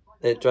skin,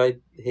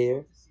 dried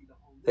hair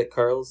that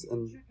curls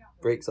and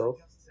breaks off.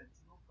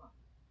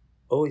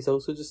 Oh, he's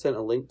also just sent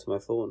a link to my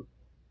phone.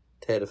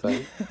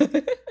 Terrifying.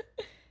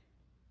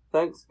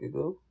 Thanks,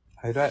 Google.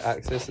 How do I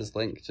access this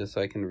link just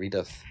so I can read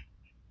it?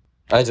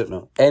 I don't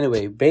know.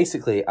 Anyway,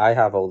 basically, I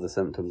have all the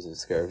symptoms of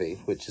scurvy,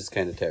 which is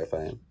kind of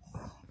terrifying.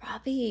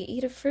 Robbie,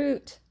 eat a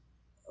fruit.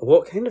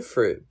 What kind of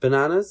fruit?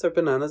 Bananas? Are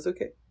bananas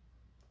okay?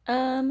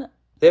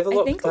 They have a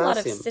lot I think of a lot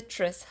of potassium.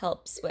 citrus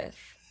helps with.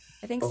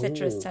 I think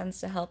citrus Oh. tends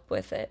to help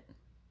with it.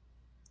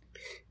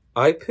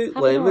 I put Have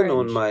an lemon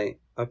on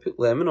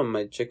orange.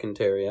 my chicken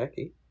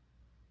teriyaki.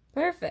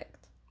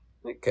 Perfect.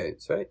 That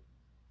counts, right?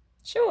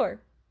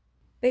 Sure.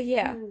 But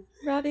yeah,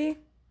 Robbie,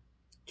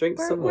 Drink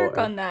some work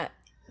water. on that.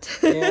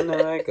 Yeah,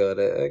 no, I got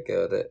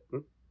it.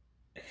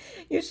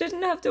 You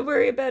shouldn't have to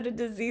worry about a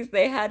disease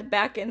they had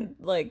back in,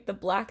 like, the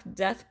Black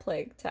Death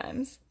Plague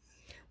times.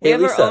 We Hey,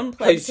 have Lisa, our own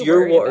plague how's to your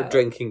worry water about.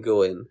 drinking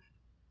going?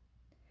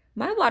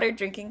 My water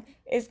drinking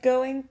is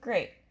going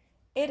great.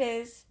 It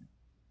is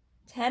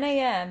 10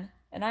 a.m.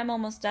 and I'm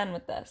almost done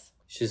with this.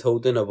 She's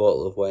holding a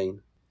bottle of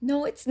wine.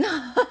 No, it's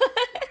not.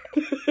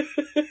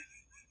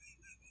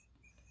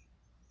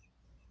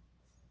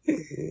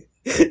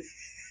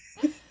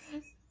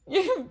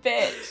 You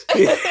bitch.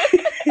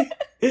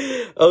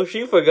 Oh,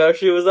 she forgot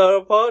she was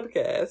on a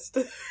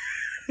podcast.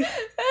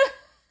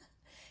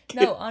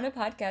 No, on a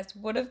podcast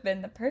would have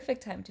been the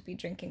perfect time to be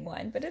drinking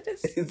wine, but it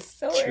is It's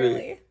so true.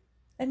 early.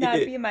 And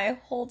that'd be my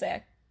whole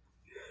day.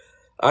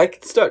 I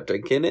can start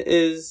drinking. It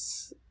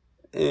is,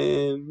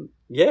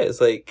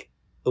 it's like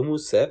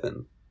almost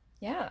 7.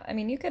 Yeah, I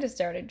mean, you could have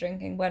started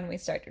drinking when we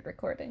started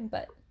recording,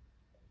 but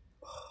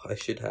I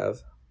should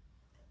have.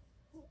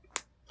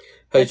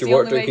 That's How's your the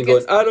water only way drinking you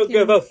going? can- I you don't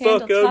give a can handle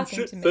fuck, I'm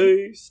talking to me.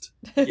 shit-faced.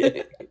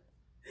 Yeah.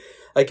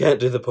 I can't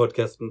do the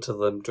podcast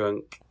until I'm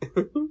drunk.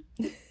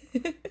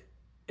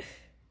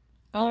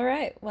 all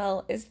right.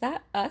 Well, is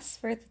that us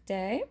for the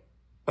day?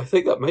 I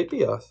think that might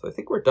be us. I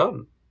think we're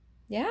done.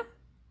 Yeah.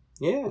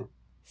 Yeah.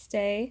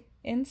 Stay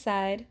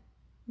inside.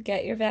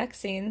 Get your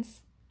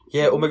vaccines.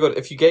 Yeah, oh my god,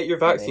 if you get your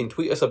vaccine,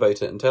 tweet us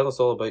about it and tell us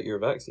all about your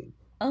vaccine.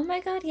 Oh my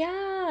god,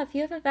 yeah. If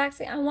you have a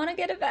vaccine, I want to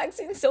get a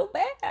vaccine so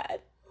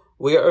bad.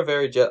 We are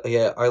very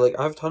I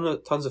have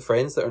tons of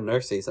friends that are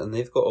nurses and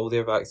they've got all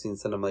their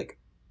vaccines and I'm like,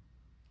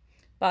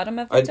 Bottom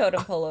of the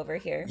totem pole over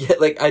here. yeah,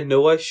 like I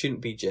know I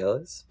shouldn't be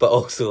jealous, but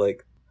also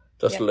like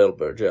just Yep. a little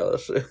bit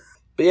jealous.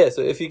 But yeah,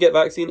 so if you get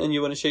vaccine and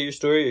you want to share your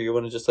story or you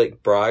want to just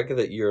like brag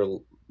that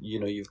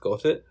you've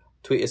got it,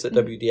 tweet us at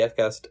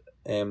WDFcast.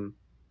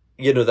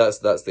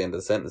 That's the end of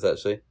the sentence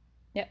actually.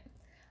 Yep.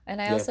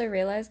 And I also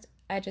realized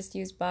I just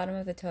used bottom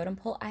of the totem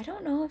pole. I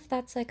don't know if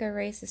that's like a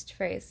racist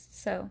phrase,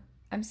 so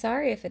I'm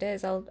sorry if it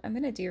is. I'm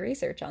gonna do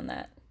research on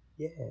that.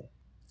 Yeah.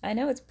 I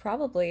know it's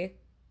probably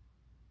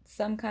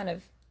some kind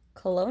of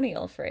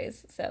colonial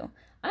phrase, so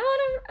I'm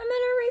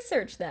gonna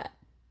research that.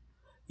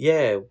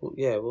 Yeah,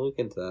 we'll look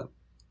into that.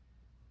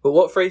 But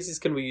what phrases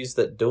can we use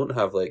that don't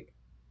have like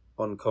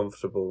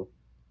uncomfortable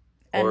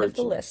End origins? of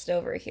the list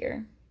over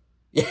here.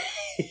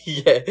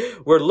 Yeah,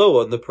 we're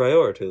low on the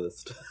priority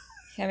list.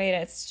 I mean,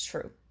 it's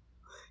true.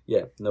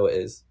 Yeah, no, it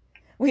is.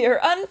 We are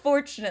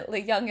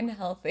unfortunately young and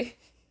healthy.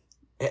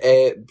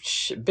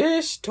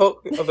 Bish,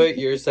 talk about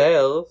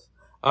yourself.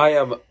 I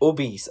am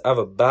obese. I have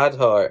a bad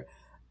heart.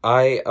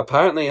 I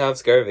apparently have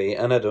scurvy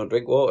and I don't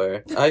drink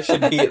water. I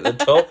should be at the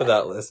top of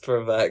that list for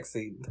a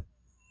vaccine.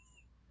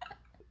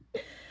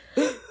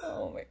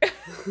 Oh my god.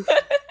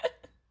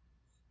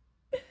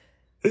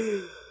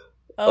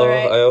 All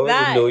right, I already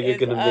that know you're is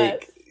going to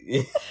us.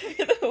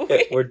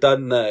 make... We're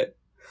done now.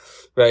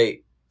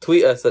 Right.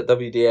 Tweet us at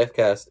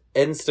WDFcast.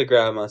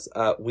 Instagram us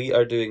at We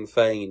Are Doing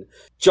Fine.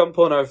 Jump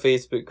on our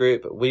Facebook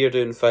group, We Are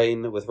Doing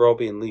Fine, with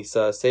Robbie and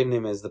Lisa. Same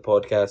name as the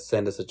podcast.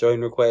 Send us a join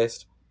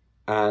request.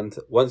 And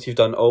once you've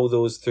done all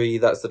those 3,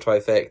 that's the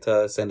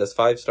trifecta. Send us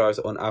 5 stars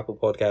on Apple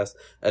Podcasts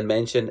and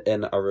mention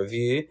in a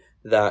review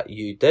that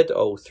you did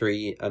all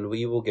 3 and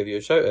we will give you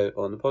a shout out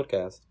on the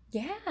podcast.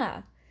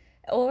 Yeah.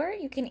 Or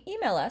you can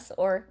email us,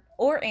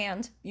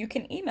 you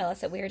can email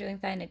us at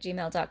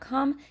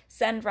wearedoingfine@gmail.com.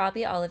 Send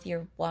Robbie all of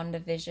your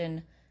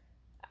WandaVision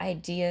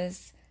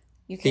ideas.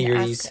 You can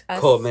Theories, ask us,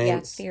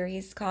 comments.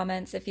 theories,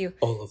 comments.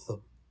 All of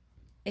them.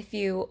 If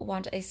you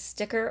want a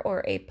sticker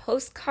or a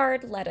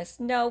postcard, let us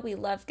know. We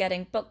love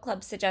getting book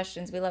club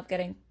suggestions. We love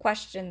getting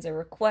questions or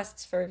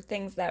requests for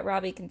things that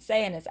Robbie can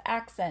say in his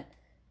accent.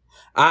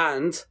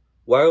 And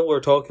while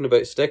we're talking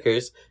about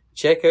stickers,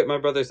 check out my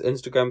brother's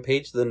Instagram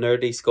page, The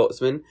Nerdy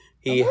Scotsman.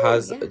 He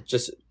has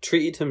just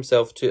treated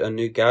himself to a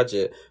new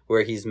gadget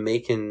where he's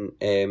making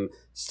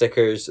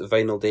stickers,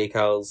 vinyl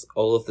decals,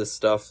 all of this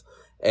stuff.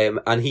 And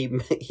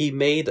he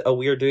made a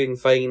We're Doing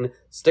Fine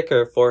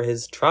sticker for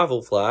his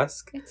travel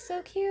flask. It's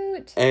so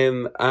cute.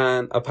 And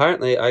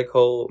apparently I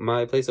call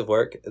my place of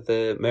work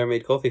the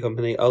Mermaid Coffee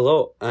Company a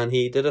lot, and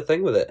he did a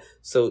thing with it.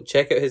 So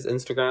check out his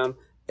Instagram.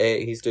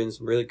 He's doing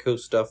some really cool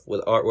stuff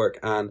with artwork,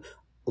 and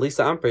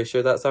Lisa, I'm pretty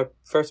sure that's our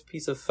first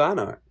piece of fan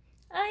art.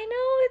 I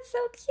know, it's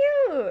so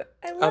cute.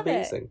 I love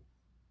Amazing.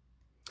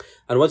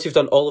 And once you've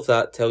done all of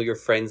that, tell your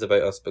friends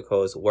about us,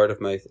 because word of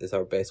mouth is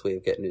our best way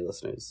of getting new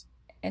listeners.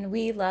 And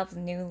we love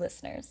new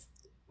listeners.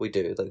 We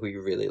do. Like, we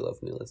really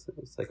love new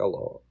listeners. Like, a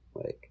lot.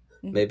 Like,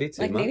 maybe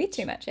too much. Maybe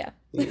too much, yeah.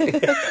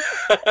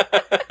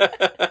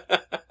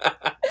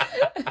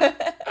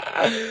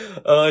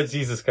 Oh,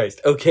 Jesus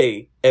Christ.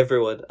 Okay,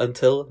 everyone,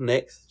 until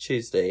next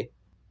Tuesday,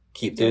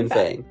 keep doing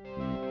fine.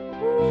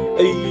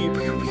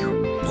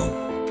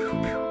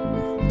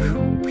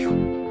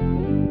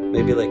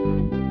 Maybe like